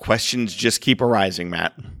 The questions just keep arising,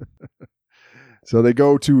 Matt. So they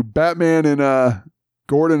go to Batman and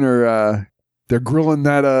Gordon are they're grilling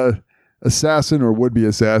that assassin or would-be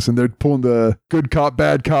assassin. They're pulling the good cop,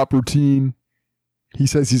 bad cop routine. He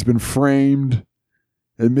says he's been framed.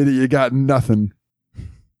 Admit it, you got nothing.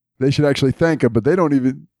 They should actually thank him, but they don't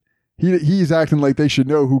even... He's acting like they should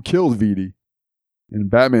know who killed Vitti. And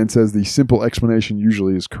Batman says the simple explanation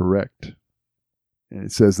usually is correct. And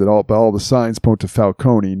it says that all the signs point to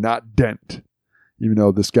Falcone, not Dent. Even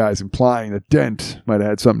though this guy's implying that Dent might have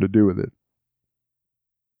had something to do with it.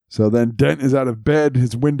 So then Dent is out of bed.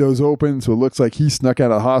 His window's open, so it looks like he snuck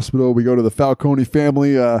out of the hospital. We go to the Falcone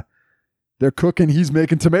family. They're cooking. He's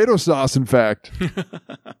making tomato sauce, in fact.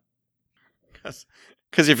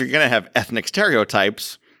 Because if you're going to have ethnic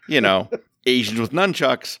stereotypes, Asians with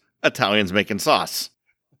nunchucks, Italians making sauce.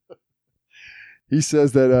 He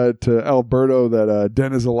says that to Alberto that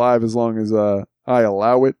Dent is alive as long as I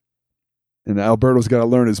allow it. And Alberto's got to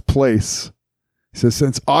learn his place. He says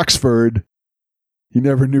since Oxford, he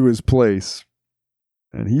never knew his place.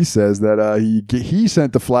 And he says that he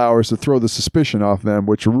sent the flowers to throw the suspicion off them,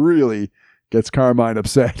 which really gets Carmine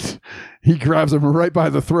upset. He grabs him right by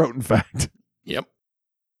the throat, in fact. Yep.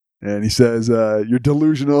 And he says, you're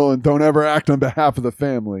delusional and don't ever act on behalf of the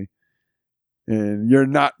family. And you're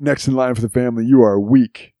not next in line for the family. You are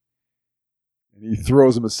weak. And he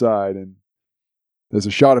throws him aside. And there's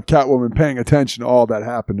a shot of Catwoman paying attention to all that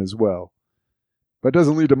happened as well. But it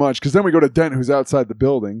doesn't lead to much, because then we go to Dent, who's outside the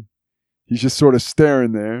building. He's just sort of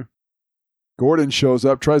staring there. Gordon shows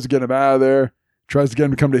up, tries to get him out of there, tries to get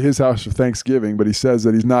him to come to his house for Thanksgiving, but he says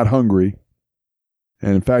that he's not hungry.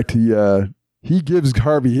 And in fact, he gives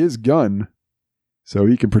Harvey his gun so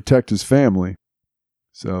he can protect his family.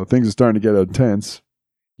 So things are starting to get intense.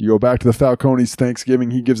 You go back to the Falcone's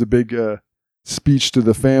Thanksgiving. He gives a big speech to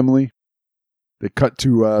the family. They cut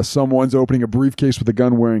to someone's opening a briefcase with a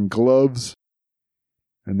gun wearing gloves.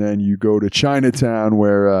 And then you go to Chinatown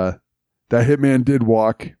where that hitman did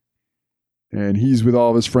walk. And he's with all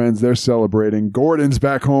of his friends. They're celebrating. Gordon's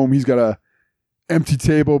back home. He's got a empty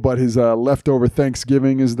table, but his leftover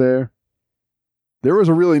Thanksgiving is there. There was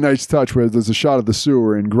a really nice touch where there's a shot of the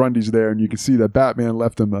sewer and Grundy's there, and you can see that Batman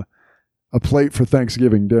left him a plate for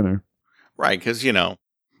Thanksgiving dinner. Right, because,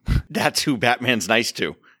 that's who Batman's nice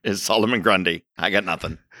to, is Solomon Grundy. I got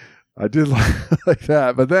nothing. I did like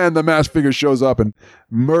that. But then the masked figure shows up and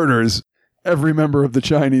murders every member of the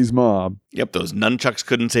Chinese mob. Yep, those nunchucks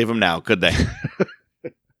couldn't save him now, could they?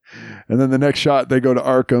 And then the next shot, they go to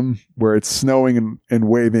Arkham, where it's snowing and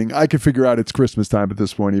waving. I could figure out it's Christmas time at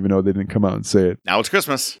this point, even though they didn't come out and say it. Now it's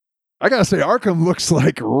Christmas. I gotta say, Arkham looks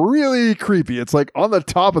like really creepy. It's like on the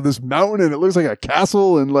top of this mountain, and it looks like a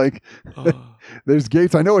castle, and there's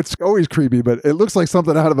gates. I know it's always creepy, but it looks like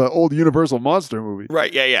something out of an old Universal monster movie.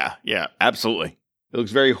 Right, yeah, absolutely. It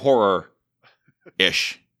looks very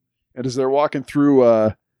horror-ish. And as they're walking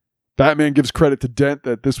through, Batman gives credit to Dent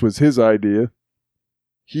that this was his idea.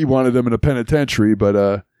 He wanted him in a penitentiary,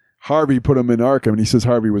 but Harvey put him in Arkham, and he says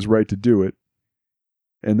Harvey was right to do it.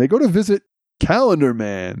 And they go to visit Calendar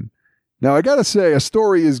Man. Now, I gotta say, a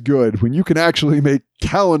story is good when you can actually make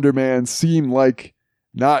Calendar Man seem like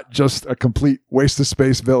not just a complete waste of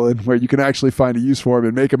space villain, where you can actually find a use for him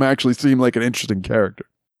and make him actually seem like an interesting character.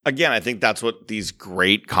 Again, I think that's what these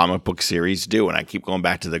great comic book series do, and I keep going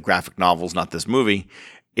back to the graphic novels, not this movie,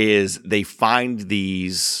 is they find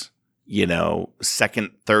these,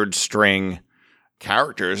 second, third string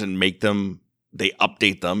characters and they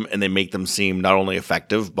update them, and they make them seem not only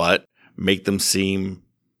effective, but make them seem,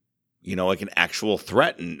 like an actual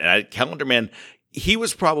threat. And Calendar Man, he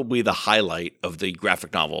was probably the highlight of the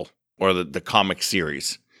graphic novel or the comic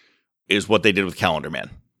series, is what they did with Calendar Man.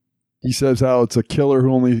 He says how it's a killer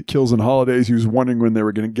who only kills on holidays. He was wondering when they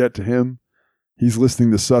were going to get to him. He's listing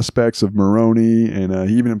the suspects of Maroni, and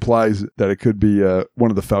he even implies that it could be one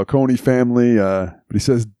of the Falcone family. But he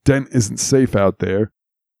says Dent isn't safe out there.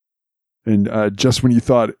 And just when you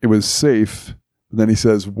thought it was safe, then he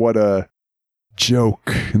says, what a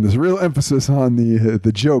joke. And there's real emphasis on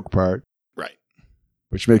the joke part. Right.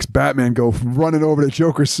 Which makes Batman go running over to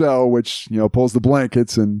Joker's cell, which, pulls the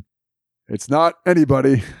blankets, and it's not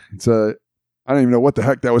anybody. It's I don't even know what the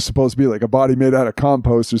heck that was supposed to be, like a body made out of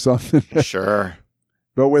compost or something. Sure.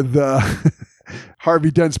 But with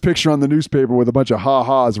Harvey Dent's picture on the newspaper with a bunch of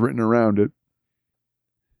ha-has written around it.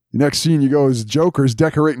 The next scene you go is Joker's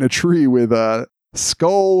decorating a tree with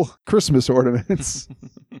skull Christmas ornaments.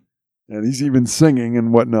 And he's even singing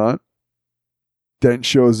and whatnot. Dent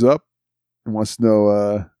shows up and wants to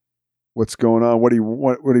know what's going on, what he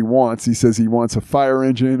wants. He says he wants a fire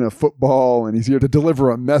engine, a football, and he's here to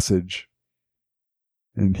deliver a message.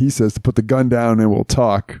 And he says to put the gun down and we'll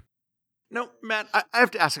talk. No, Matt, I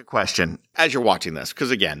have to ask a question as you're watching this,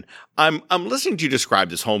 because again, I'm listening to you describe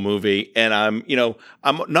this whole movie, and I'm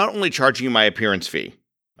not only charging you my appearance fee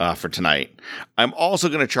for tonight, I'm also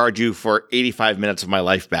going to charge you for 85 minutes of my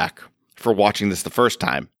life back for watching this the first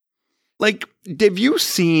time. Like, have you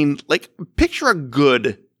seen, picture a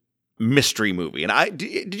good mystery movie? And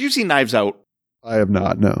did you see Knives Out? I have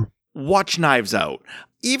not, no. Watch Knives Out.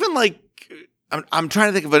 Even I'm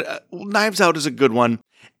trying to think of it. Knives Out is a good one.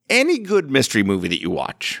 Any good mystery movie that you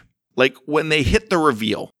watch, like when they hit the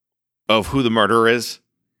reveal of who the murderer is,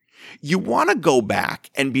 you want to go back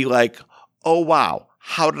and be like, oh, wow,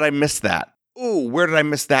 how did I miss that? Ooh, where did I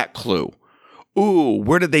miss that clue? Ooh,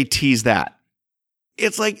 where did they tease that?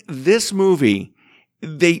 It's like this movie,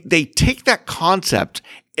 they take that concept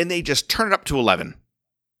and they just turn it up to 11,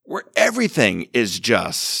 where everything is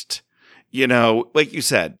just, like you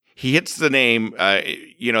said, he hits the name,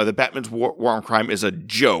 the Batman's War on Crime is a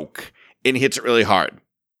joke, and he hits it really hard.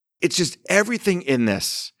 It's just everything in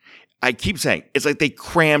this. I keep saying, it's like they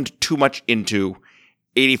crammed too much into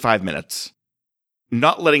 85 minutes,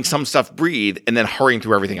 not letting some stuff breathe and then hurrying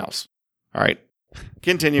through everything else. All right.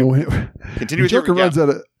 Continue. Continue with Joker runs out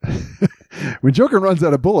of when Joker runs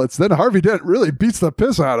out of bullets, then Harvey Dent really beats the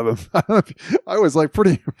piss out of him. I was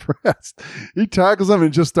pretty impressed. He tackles him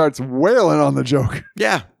and just starts wailing on the Joker.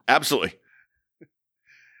 Yeah, absolutely.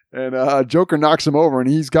 And Joker knocks him over, and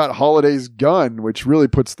he's got Holiday's gun, which really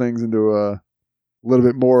puts things into a little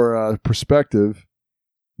bit more perspective.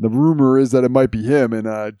 The rumor is that it might be him,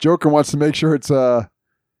 and Joker wants to make sure it's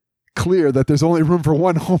clear that there's only room for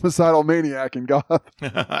one homicidal maniac in Gotham.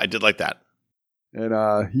 I did like that.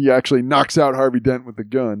 And he actually knocks out Harvey Dent with the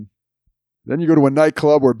gun. Then you go to a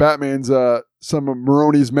nightclub where Batman's, some of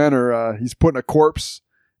Maroni's men are, he's putting a corpse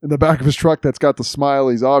in the back of his truck that's got the smile.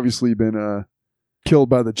 He's obviously been killed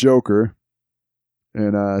by the Joker.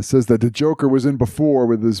 And says that the Joker was in before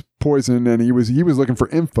with his poison, and he was looking for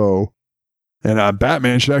info. And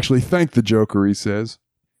Batman should actually thank the Joker, he says.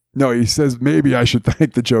 No, he says maybe I should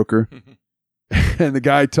thank the Joker. And the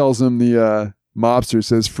guy tells him, the mobster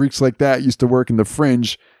says, freaks like that used to work in the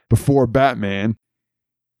Fringe before Batman.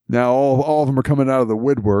 Now all of them are coming out of the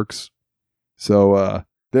woodworks. So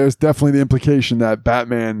there's definitely the implication that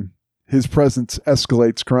Batman, his presence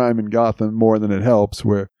escalates crime in Gotham more than it helps,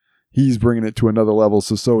 where he's bringing it to another level,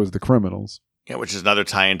 so is the criminals. Yeah, which is another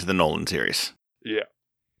tie into the Nolan series. Yeah.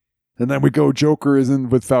 And then we go, Joker is in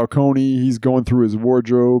with Falcone. He's going through his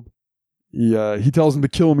wardrobe. He tells him to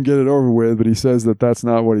kill him and get it over with, but he says that that's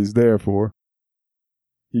not what he's there for.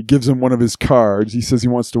 He gives him one of his cards. He says he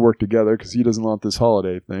wants to work together because he doesn't want this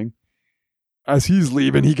holiday thing. As he's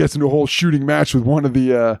leaving, he gets into a whole shooting match with one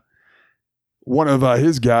of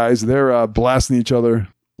his guys. They're blasting each other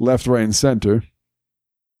left, right, and center.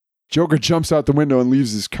 Joker jumps out the window and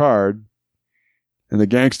leaves his card. And the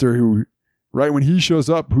gangster who, right when he shows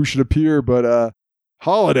up, who should appear but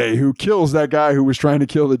Holiday, who kills that guy who was trying to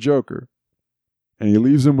kill the Joker. And he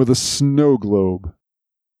leaves him with a snow globe.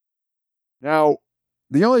 Now,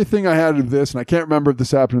 the only thing I had of this, and I can't remember if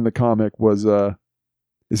this happened in the comic, was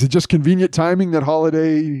is it just convenient timing that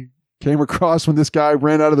Holiday came across when this guy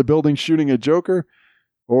ran out of the building shooting a Joker?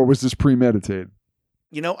 Or was this premeditated?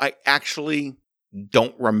 You know, I actually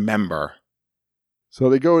don't remember. So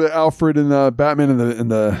they go to Alfred and Batman in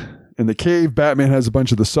the cave. Batman has a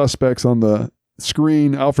bunch of the suspects on the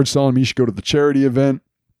screen. Alfred's telling him he should go to the charity event.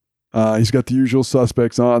 He's got the usual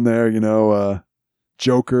suspects on there,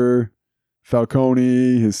 Joker,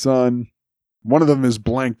 Falcone, his son. One of them is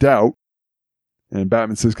blanked out. And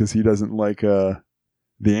Batman says because he doesn't like the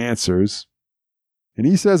answers. And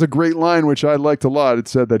he says a great line, which I liked a lot. It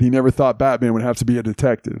said that he never thought Batman would have to be a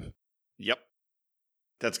detective. Yep.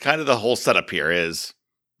 That's kind of the whole setup here is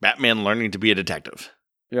Batman learning to be a detective.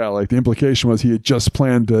 Yeah, like the implication was he had just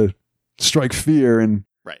planned to strike fear and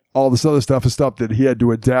all this other stuff is stuff that he had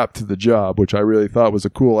to adapt to the job, which I really thought was a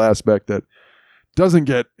cool aspect that doesn't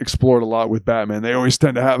get explored a lot with Batman. They always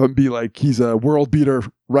tend to have him be like he's a world beater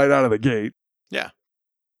right out of the gate. Yeah.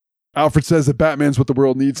 Alfred says that Batman's what the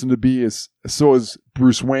world needs him to be, so is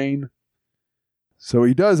Bruce Wayne. So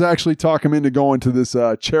he does actually talk him into going to this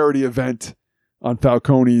charity event on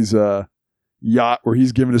Falcone's yacht where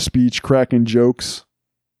he's giving a speech, cracking jokes.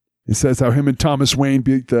 He says how him and Thomas Wayne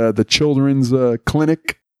beat the children's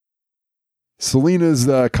clinic. Selina's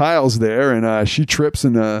Kyle's there, and she trips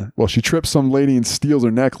she trips some lady and steals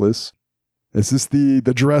her necklace. Is this the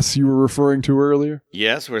dress you were referring to earlier?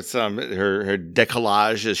 Yes, where it's, her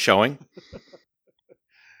decollage is showing.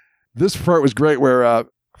 This part was great where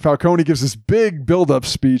Falcone gives this big build-up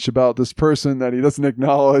speech about this person that he doesn't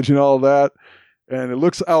acknowledge and all that. And it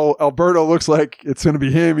looks, Alberto looks like it's going to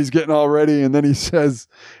be him. He's getting all ready. And then he says,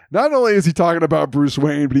 not only is he talking about Bruce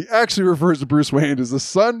Wayne, but he actually refers to Bruce Wayne as the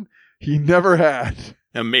son he never had.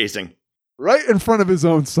 Amazing. Right in front of his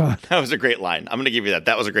own son. That was a great line. I'm going to give you that.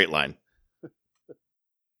 That was a great line.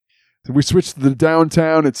 So we switch to the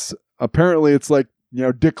downtown. It's like,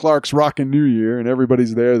 Dick Clark's Rockin' New Year and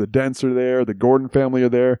everybody's there. The Dents are there. The Gordon family are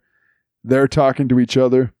there. They're talking to each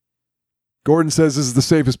other. Gordon says this is the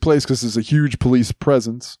safest place because there's a huge police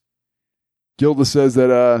presence. Gilda says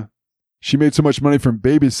that she made so much money from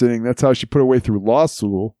babysitting, that's how she put her way through law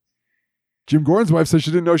school. Jim Gordon's wife says she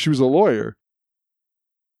didn't know she was a lawyer.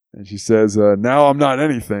 And she says, now I'm not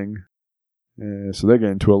anything. So they get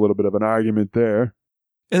into a little bit of an argument there.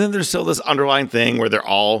 And then there's still this underlying thing where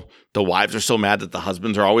the wives are so mad that the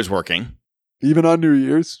husbands are always working. Even on New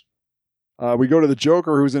Year's. We go to the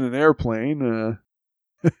Joker who's in an airplane.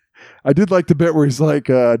 I did like the bit where he's like,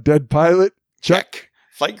 dead pilot, check.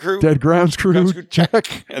 Flight crew. Dead ground crew,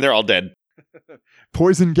 check. And they're all dead.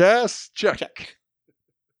 Poison gas, check.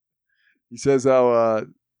 He says how,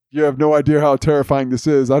 you have no idea how terrifying this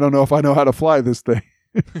is. I don't know if I know how to fly this thing.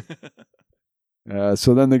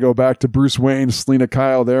 So then they go back to Bruce Wayne, Selina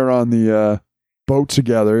Kyle. They're on the boat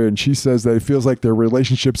together, and she says that it feels like their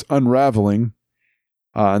relationship's unraveling,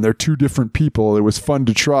 and they're two different people. It was fun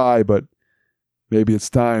to try, but maybe it's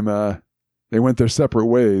time they went their separate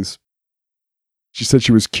ways. She said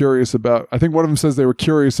she was curious about, I think one of them says they were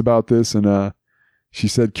curious about this, and she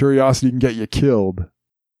said curiosity can get you killed.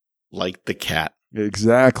 Like the cat.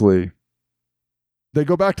 Exactly. They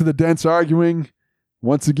go back to the Dents arguing.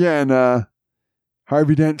 Once again,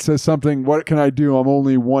 Harvey Dent says something, what can I do? I'm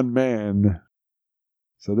only one man.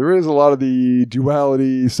 So there is a lot of the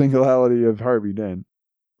duality, singularity of Harvey Dent.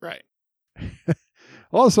 Right.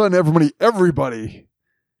 All of a sudden, everybody,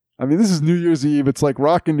 I mean, this is New Year's Eve. It's like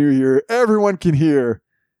Rockin' New Year. Everyone can hear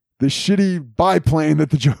the shitty biplane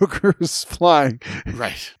that the Joker is flying.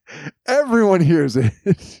 Right. Everyone hears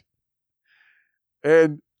it.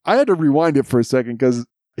 And I had to rewind it for a second because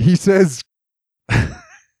he says,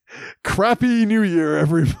 crappy New Year,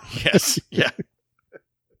 everybody. Yes. Yeah.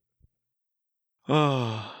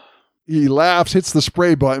 Oh. He laughs, hits the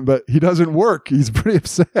spray button, but he doesn't work. He's pretty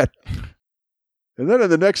upset. And then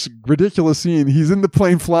in the next ridiculous scene, he's in the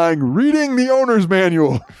plane flying, reading the owner's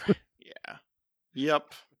manual. Yeah.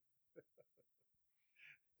 Yep.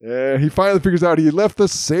 Yeah, he finally figures out he left the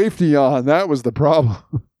safety on. That was the problem.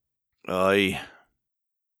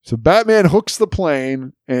 So Batman hooks the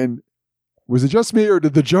plane, and was it just me, or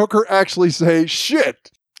did the Joker actually say,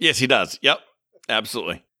 shit? Yes, he does. Yep.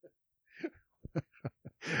 Absolutely.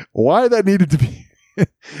 Why that needed to be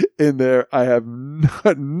in there, I have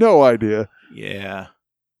no idea. Yeah.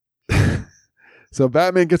 So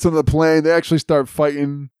Batman gets on the plane. They actually start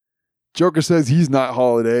fighting. Joker says he's not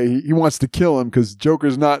Holiday. He wants to kill him because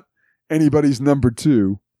Joker's not anybody's number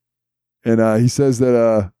 2. And he says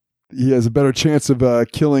that he has a better chance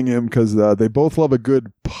of killing him because they both love a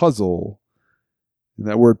good puzzle. And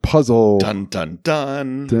that word puzzle. Dun, dun,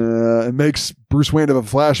 dun. It makes Bruce Wayne have a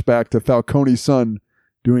flashback to Falcone's son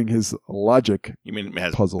doing his logic You mean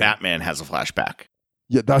puzzle. Batman has a flashback?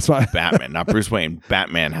 Yeah, that's why. Batman, not Bruce Wayne.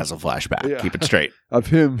 Batman has a flashback. Yeah. Keep it straight. Of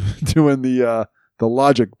him doing the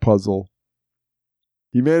logic puzzle.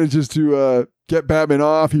 He manages to get Batman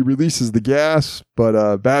off. He releases the gas,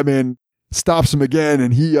 but Batman stops him again,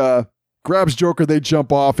 and he grabs Joker. They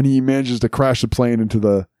jump off, and he manages to crash the plane into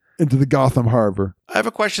the Gotham Harbor. I have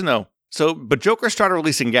a question, though. But Joker started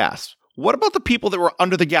releasing gas. What about the people that were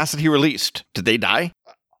under the gas that he released? Did they die?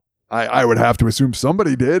 I would have to assume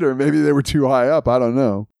somebody did, or maybe they were too high up. I don't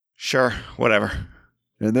know. Sure, whatever.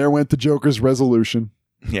 And there went the Joker's resolution.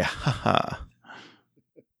 Yeah.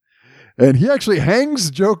 And he actually hangs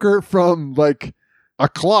Joker from like a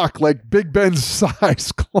clock, like Big Ben's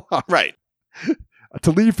size clock. Right.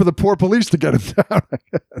 To leave for the poor police to get him down, I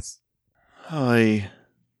guess.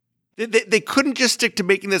 They couldn't just stick to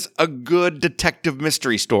making this a good detective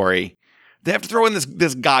mystery story. They have to throw in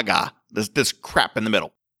this gaga, this crap in the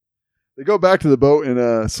middle. They go back to the boat,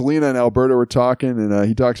 and Selena and Alberto were talking, and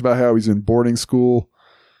he talks about how he's in boarding school.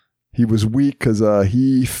 He was weak because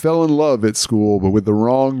he fell in love at school, but with the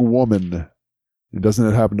wrong woman. And doesn't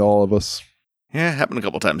it happen to all of us? Yeah, it happened a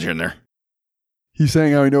couple times here and there. He's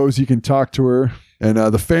saying how he knows he can talk to her, and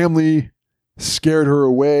the family scared her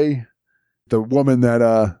away. The woman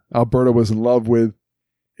that Alberto was in love with,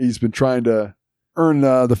 he's been trying to earn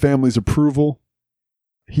the family's approval.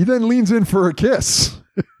 He then leans in for a kiss.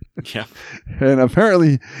 Yeah. And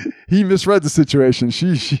apparently he misread the situation.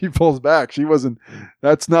 She pulls back.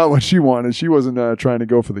 That's not what she wanted. She wasn't trying to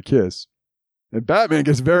go for the kiss. And Batman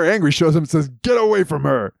gets very angry, shows him and says, "Get away from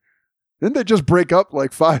her." Didn't they just break up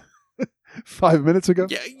like 5 minutes ago?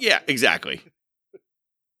 Yeah, exactly.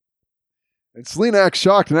 And Selena acts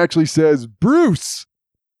shocked and actually says, "Bruce."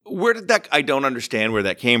 Where did that, I don't understand where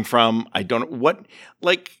that came from. I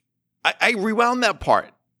rewound that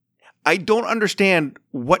part. I don't understand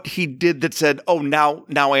what he did that said, "Oh, now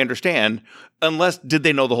I understand," unless did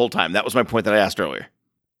they know the whole time? That was my point that I asked earlier.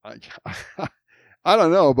 I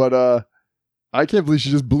don't know, but I can't believe she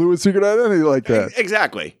just blew his secret identity like that.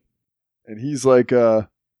 Exactly. And he's like,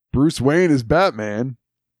 Bruce Wayne is Batman.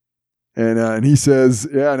 And he says,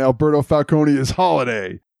 yeah, and Alberto Falcone is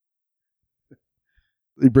Holiday.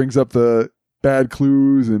 He brings up the bad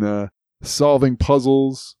clues and solving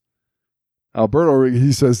puzzles. Alberto,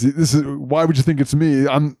 he says, why would you think it's me?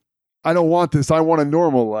 I don't want this. I want a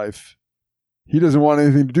normal life. He doesn't want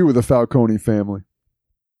anything to do with the Falcone family.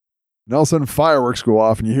 And all of a sudden fireworks go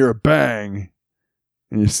off and you hear a bang.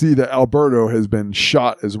 And you see that Alberto has been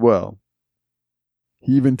shot as well.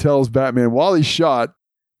 He even tells Batman while he's shot,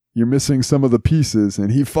 you're missing some of the pieces.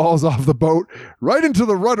 And he falls off the boat right into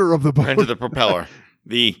the rudder of the boat. Right into the propeller.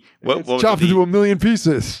 What chopped into a million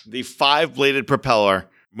pieces. The 5-bladed propeller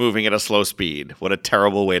moving at a slow speed. What a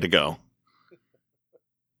terrible way to go.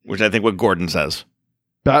 Which I think what Gordon says.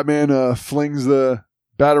 Batman flings the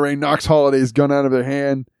Batarang, knocks Holiday's gun out of their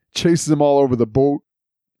hand, chases him all over the boat,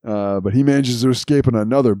 but he manages to escape on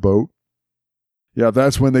another boat. Yeah,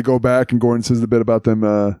 that's when they go back and Gordon says a bit about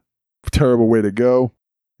them, terrible way to go.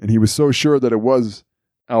 And he was so sure that it was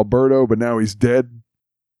Alberto, but now he's dead.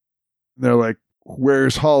 And they're like,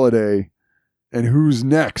 where's Holiday? And who's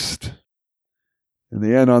next? And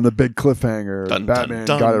they end on the big cliffhanger. Dun, Batman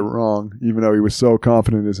dun, dun. got it wrong, even though he was so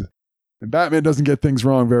confident. And Batman doesn't get things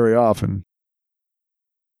wrong very often.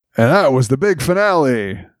 And that was the big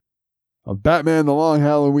finale of Batman The Long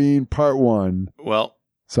Halloween Part 1. Well,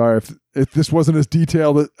 sorry if this wasn't as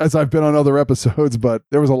detailed as I've been on other episodes, but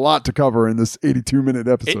there was a lot to cover in this 82-minute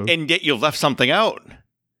episode. And yet you left something out.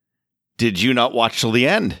 Did you not watch till the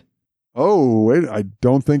end? Oh, wait, I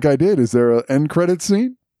don't think I did. Is there an end credit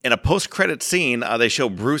scene? In a post-credit scene, they show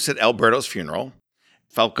Bruce at Alberto's funeral.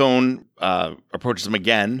 Falcone approaches him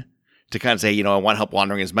again to kind of say, I want help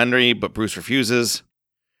laundering his memory, but Bruce refuses.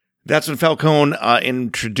 That's when Falcone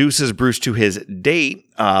introduces Bruce to his date,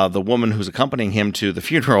 the woman who's accompanying him to the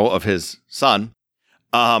funeral of his son.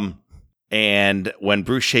 And when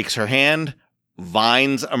Bruce shakes her hand,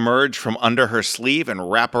 vines emerge from under her sleeve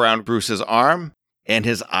and wrap around Bruce's arm, and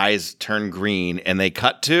his eyes turn green, and they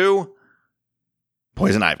cut to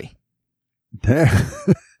Poison Ivy.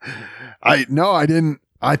 I didn't.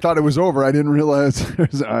 I thought it was over. I didn't realize.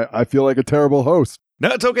 I feel like a terrible host. No,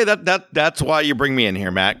 it's okay. That's why you bring me in here,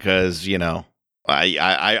 Matt, because,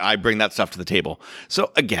 I bring that stuff to the table.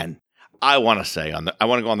 So again, I want to say I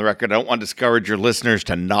want to go on the record. I don't want to discourage your listeners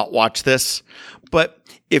to not watch this, but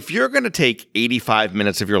if you're going to take 85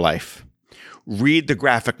 minutes of your life, read the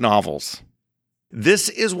graphic novels. This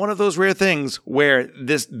is one of those rare things where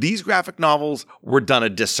these graphic novels were done a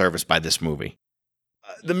disservice by this movie.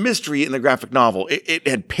 The mystery in the graphic novel, it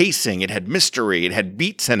had pacing, it had mystery, it had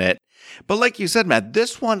beats in it. But like you said, Matt,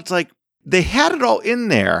 this one, it's like they had it all in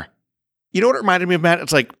there. You know what it reminded me of, Matt?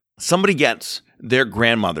 It's like somebody gets their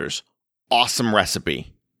grandmother's awesome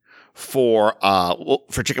recipe for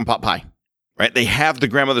chicken pot pie, right? They have the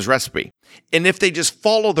grandmother's recipe. And if they just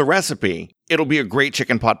follow the recipe, it'll be a great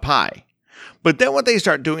chicken pot pie. But then what they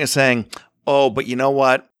start doing is saying, oh, but you know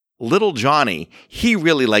what? Little Johnny, he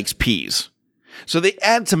really likes peas. So they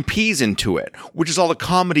add some peas into it, which is all the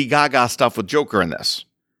comedy gaga stuff with Joker in this.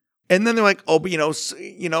 And then they're like, oh, but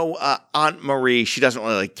Aunt Marie, she doesn't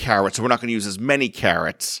really like carrots, so we're not going to use as many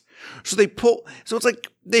carrots. So it's like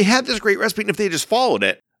they had this great recipe, and if they just followed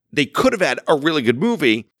it, they could have had a really good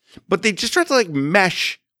movie, but they just tried to like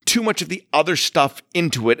mesh too much of the other stuff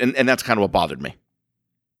into it, and that's kind of what bothered me.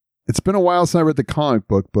 It's been a while since I read the comic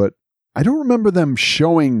book, but I don't remember them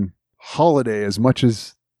showing Holiday as much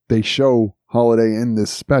as they show Holiday in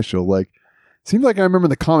this special. Like, it seems like I remember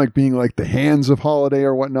the comic being like the hands of Holiday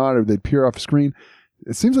or whatnot, or they'd peer off screen.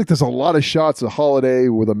 It seems like there's a lot of shots of Holiday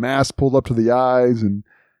with a mask pulled up to the eyes. And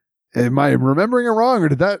am I remembering it wrong, or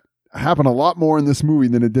did that happen a lot more in this movie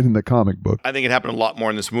than it did in the comic book? I think it happened a lot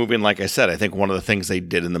more in this movie. And like I said, I think one of the things they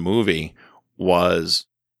did in the movie was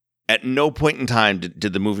at no point in time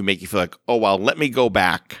did the movie make you feel like, oh, well, let me go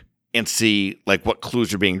back and see like what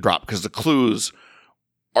clues are being dropped, because the clues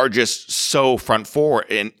are just so front forward.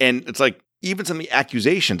 And it's like, even some of the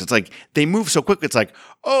accusations, it's like they move so quickly. It's like,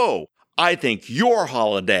 oh, I think you're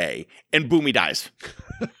Holiday, and boom, he dies.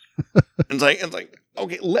 It's like,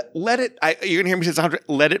 okay, let it. You're gonna hear me say this 100.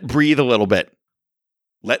 Let it breathe a little bit.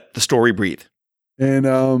 Let the story breathe. And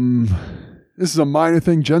this is a minor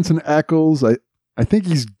thing. Jensen Ackles, I think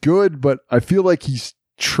he's good, but I feel like he's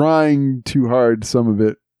trying too hard, some of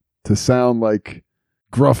it, to sound like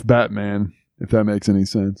gruff Batman, if that makes any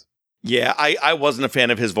sense. Yeah, I wasn't a fan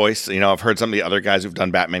of his voice. You know, I've heard some of the other guys who've done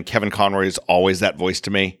Batman. Kevin Conroy is always that voice to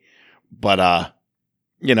me. But,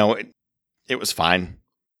 it was fine.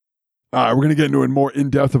 All right, we're going to get into it more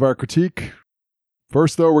in-depth of our critique.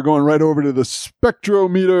 First, though, we're going right over to the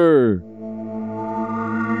Spectrometer.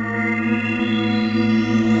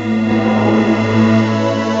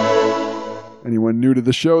 Anyone new to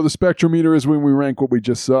the show, the Spectrometer is when we rank what we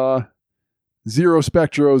just saw. 0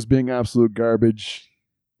 Spectros being absolute garbage.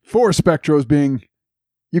 4 Spectros being,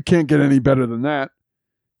 you can't get any better than that.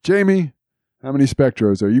 Jamie, how many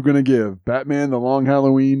Spectros are you going to give Batman The Long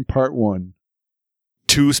Halloween Part 1?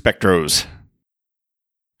 2 Spectros.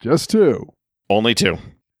 Just 2. Only 2.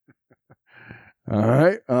 All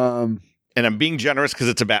right. And I'm being generous because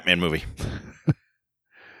it's a Batman movie.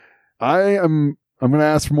 I'm going to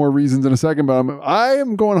ask for more reasons in a second, but I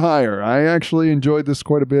am going higher. I actually enjoyed this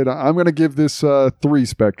quite a bit. I'm going to give this 3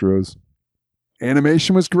 Spectros.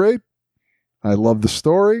 Animation was great. I love the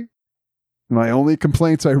story. My only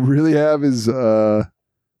complaints I really have is I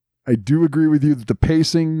do agree with you that the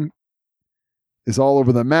pacing is all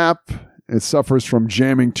over the map. It suffers from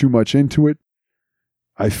jamming too much into it.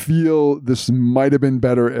 I feel this might have been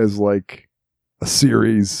better as like a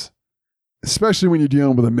series, especially when you're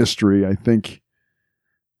dealing with a mystery. I think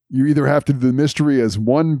you either have to do the mystery as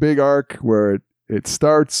one big arc where it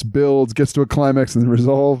starts, builds, gets to a climax, and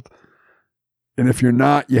resolved. And if you're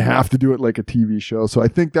not, you have to do it like a TV show. So I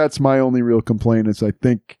think that's my only real complaint, is I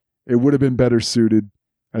think it would have been better suited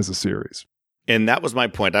as a series. And that was my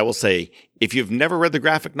point. I will say, if you've never read the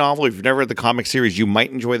graphic novel, if you've never read the comic series, you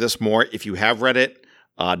might enjoy this more. If you have read it,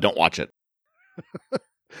 don't watch it.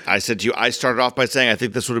 I said to you, I started off by saying I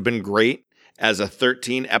think this would have been great as a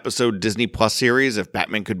 13-episode Disney Plus series if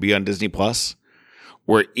Batman could be on Disney Plus,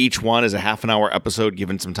 where each one is a half-an-hour episode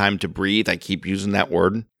given some time to breathe. I keep using that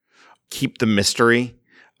word. Keep the mystery,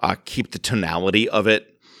 keep the tonality of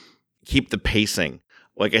it, keep the pacing.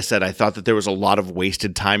 Like I said, I thought that there was a lot of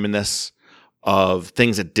wasted time in this, of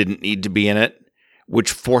things that didn't need to be in it,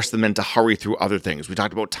 which forced them then to hurry through other things. We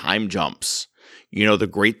talked about time jumps. You know, the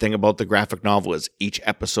great thing about the graphic novel is each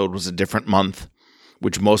episode was a different month,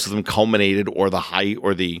 which most of them culminated, or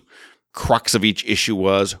the crux of each issue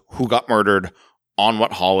was who got murdered on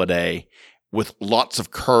what holiday, with lots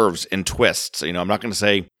of curves and twists. You know, I'm not going to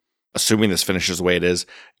say, assuming this finishes the way it is,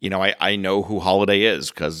 you know, I know who Holiday is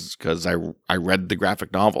because I read the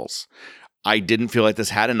graphic novels. I didn't feel like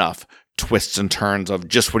this had enough twists and turns of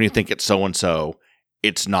just when you think it's so-and-so,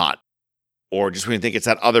 it's not. Or just when you think it's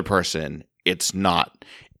that other person, it's not.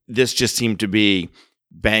 this just seemed to be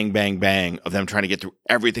bang, bang, bang of them trying to get through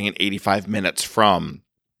everything in 85 minutes, from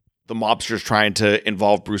the mobsters trying to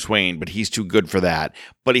involve Bruce Wayne, but he's too good for that.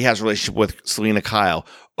 But he has a relationship with Selena Kyle.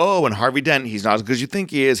 Oh, and Harvey Dent, he's not as good as you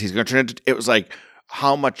think he is. He's going to turn into... It was like,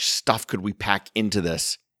 how much stuff could we pack into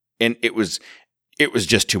this? And it was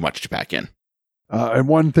just too much to pack in. And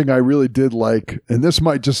one thing I really did like, and this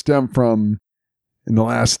might just stem from in the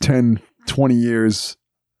last 10, 20 years,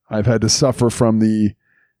 I've had to suffer from the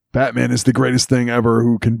Batman is the greatest thing ever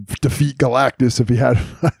who can defeat Galactus if he had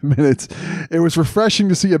 5 minutes. It was refreshing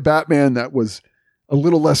to see a Batman that was a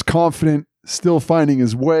little less confident, still finding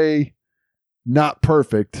his way, not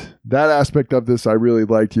perfect. That aspect of this I really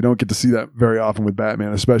liked. You don't get to see that very often with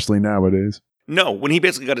Batman, especially nowadays. No, when he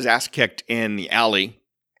basically got his ass kicked in the alley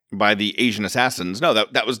by the Asian assassins, no,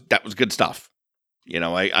 that was good stuff. You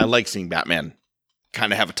know, I like seeing Batman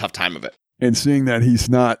kind of have a tough time of it. And seeing that he's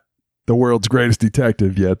not the world's greatest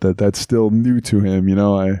detective yet, that's still new to him, you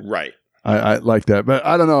know. I like that. But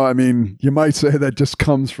I don't know, I mean, you might say that just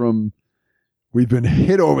comes from, we've been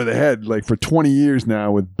hit over the head like for 20 years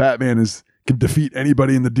now with Batman can defeat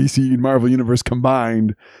anybody in the DC and Marvel universe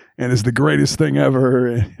combined and is the greatest thing ever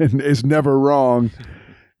and is never wrong.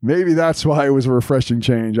 Maybe that's why it was a refreshing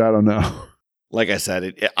change. I don't know. Like I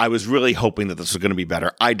said, I was really hoping that this was going to be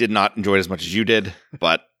better. I did not enjoy it as much as you did,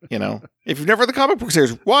 but, you know, if you've never read the comic book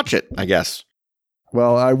series, watch it, I guess.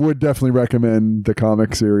 Well, I would definitely recommend the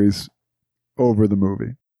comic series over the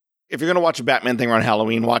movie. If you're going to watch a Batman thing around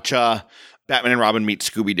Halloween, watch Batman and Robin Meet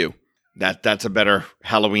Scooby-Doo. That's a better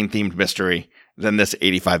Halloween-themed mystery than this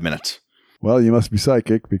 85 minutes. Well, you must be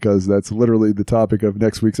psychic because that's literally the topic of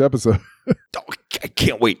next week's episode. Oh, I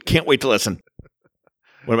can't wait. Can't wait to listen.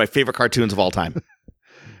 One of my favorite cartoons of all time.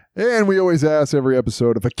 And we always ask every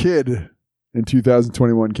episode, if a kid in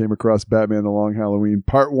 2021 came across Batman The Long Halloween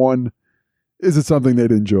Part 1, is it something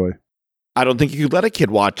they'd enjoy? I don't think you could let a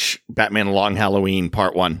kid watch Batman The Long Halloween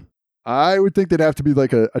Part 1. I would think they'd have to be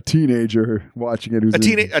like a teenager watching it.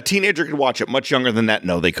 A teenager could watch it. Much younger than that,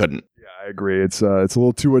 no, they couldn't. Yeah, I agree. It's a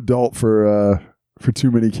little too adult for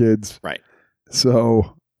too many kids. Right.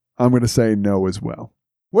 So I'm going to say no as well.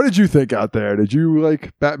 What did you think out there? Did you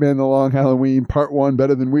like Batman The Long Halloween Part 1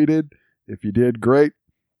 better than we did? If you did, great.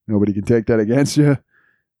 Nobody can take that against you.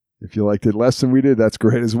 If you liked it less than we did, that's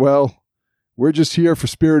great as well. We're just here for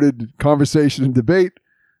spirited conversation and debate.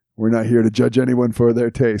 We're not here to judge anyone for their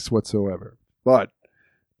tastes whatsoever. But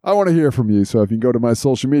I want to hear from you. So if you can go to my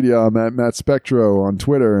social media, I'm at Matt Spectro on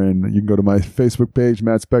Twitter, and you can go to my Facebook page,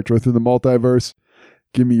 Matt Spectro Through the Multiverse.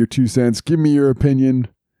 Give me your 2 cents. Give me your opinion.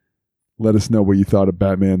 Let us know what you thought of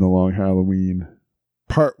Batman The Long Halloween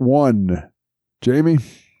Part 1. Jamie,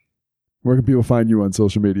 where can people find you on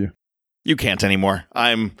social media? You can't anymore.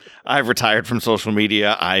 I've retired from social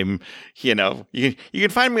media. You can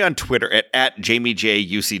find me on Twitter at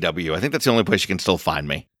JamieJUCW. I think that's the only place you can still find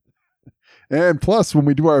me. And plus, when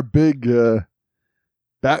we do our big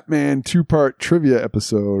Batman 2-part trivia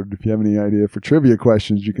episode, if you have any idea for trivia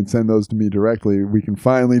questions, you can send those to me directly. We can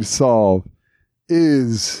finally solve,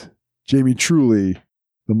 is Jamie truly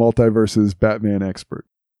the multiverse's Batman expert?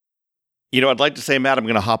 You know, I'd like to say, Matt, I'm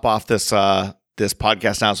going to hop off this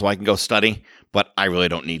podcast now so I can go study, but I really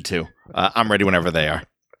don't need to. I'm ready whenever they are.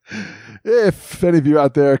 If any of you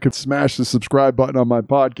out there could smash the subscribe button on my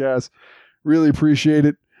podcast, really appreciate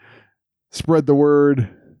it. Spread the word.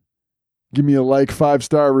 Give me a like,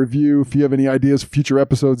 5-star review. If you have any ideas for future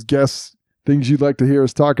episodes, guests, things you'd like to hear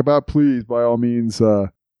us talk about, please, by all means,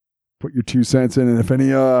 put your 2 cents in. And if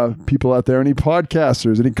any people out there, any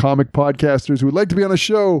podcasters, any comic podcasters who would like to be on the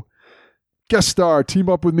show, guest star, team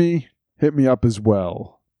up with me, hit me up as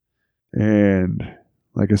well. And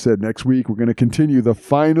like I said, next week we're going to continue the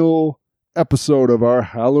final episode of our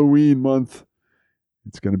Halloween month.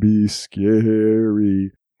 It's going to be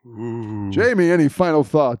scary. Ooh. Jamie, any final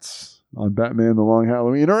thoughts on Batman The Long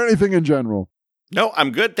Halloween or anything in general? No,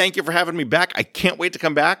 I'm good. Thank you for having me back. I can't wait to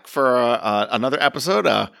come back for another episode.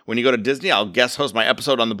 When you go to Disney, I'll guest host my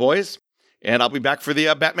episode on The Boys, and I'll be back for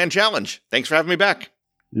the Batman Challenge. Thanks for having me back.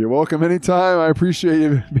 You're welcome anytime. I appreciate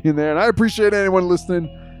you being there, and I appreciate anyone listening.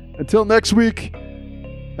 Until next week,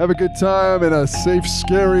 have a good time and a safe,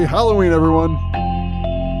 scary Halloween, everyone.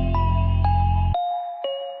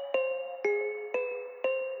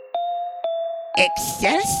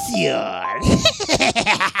 Excelsior!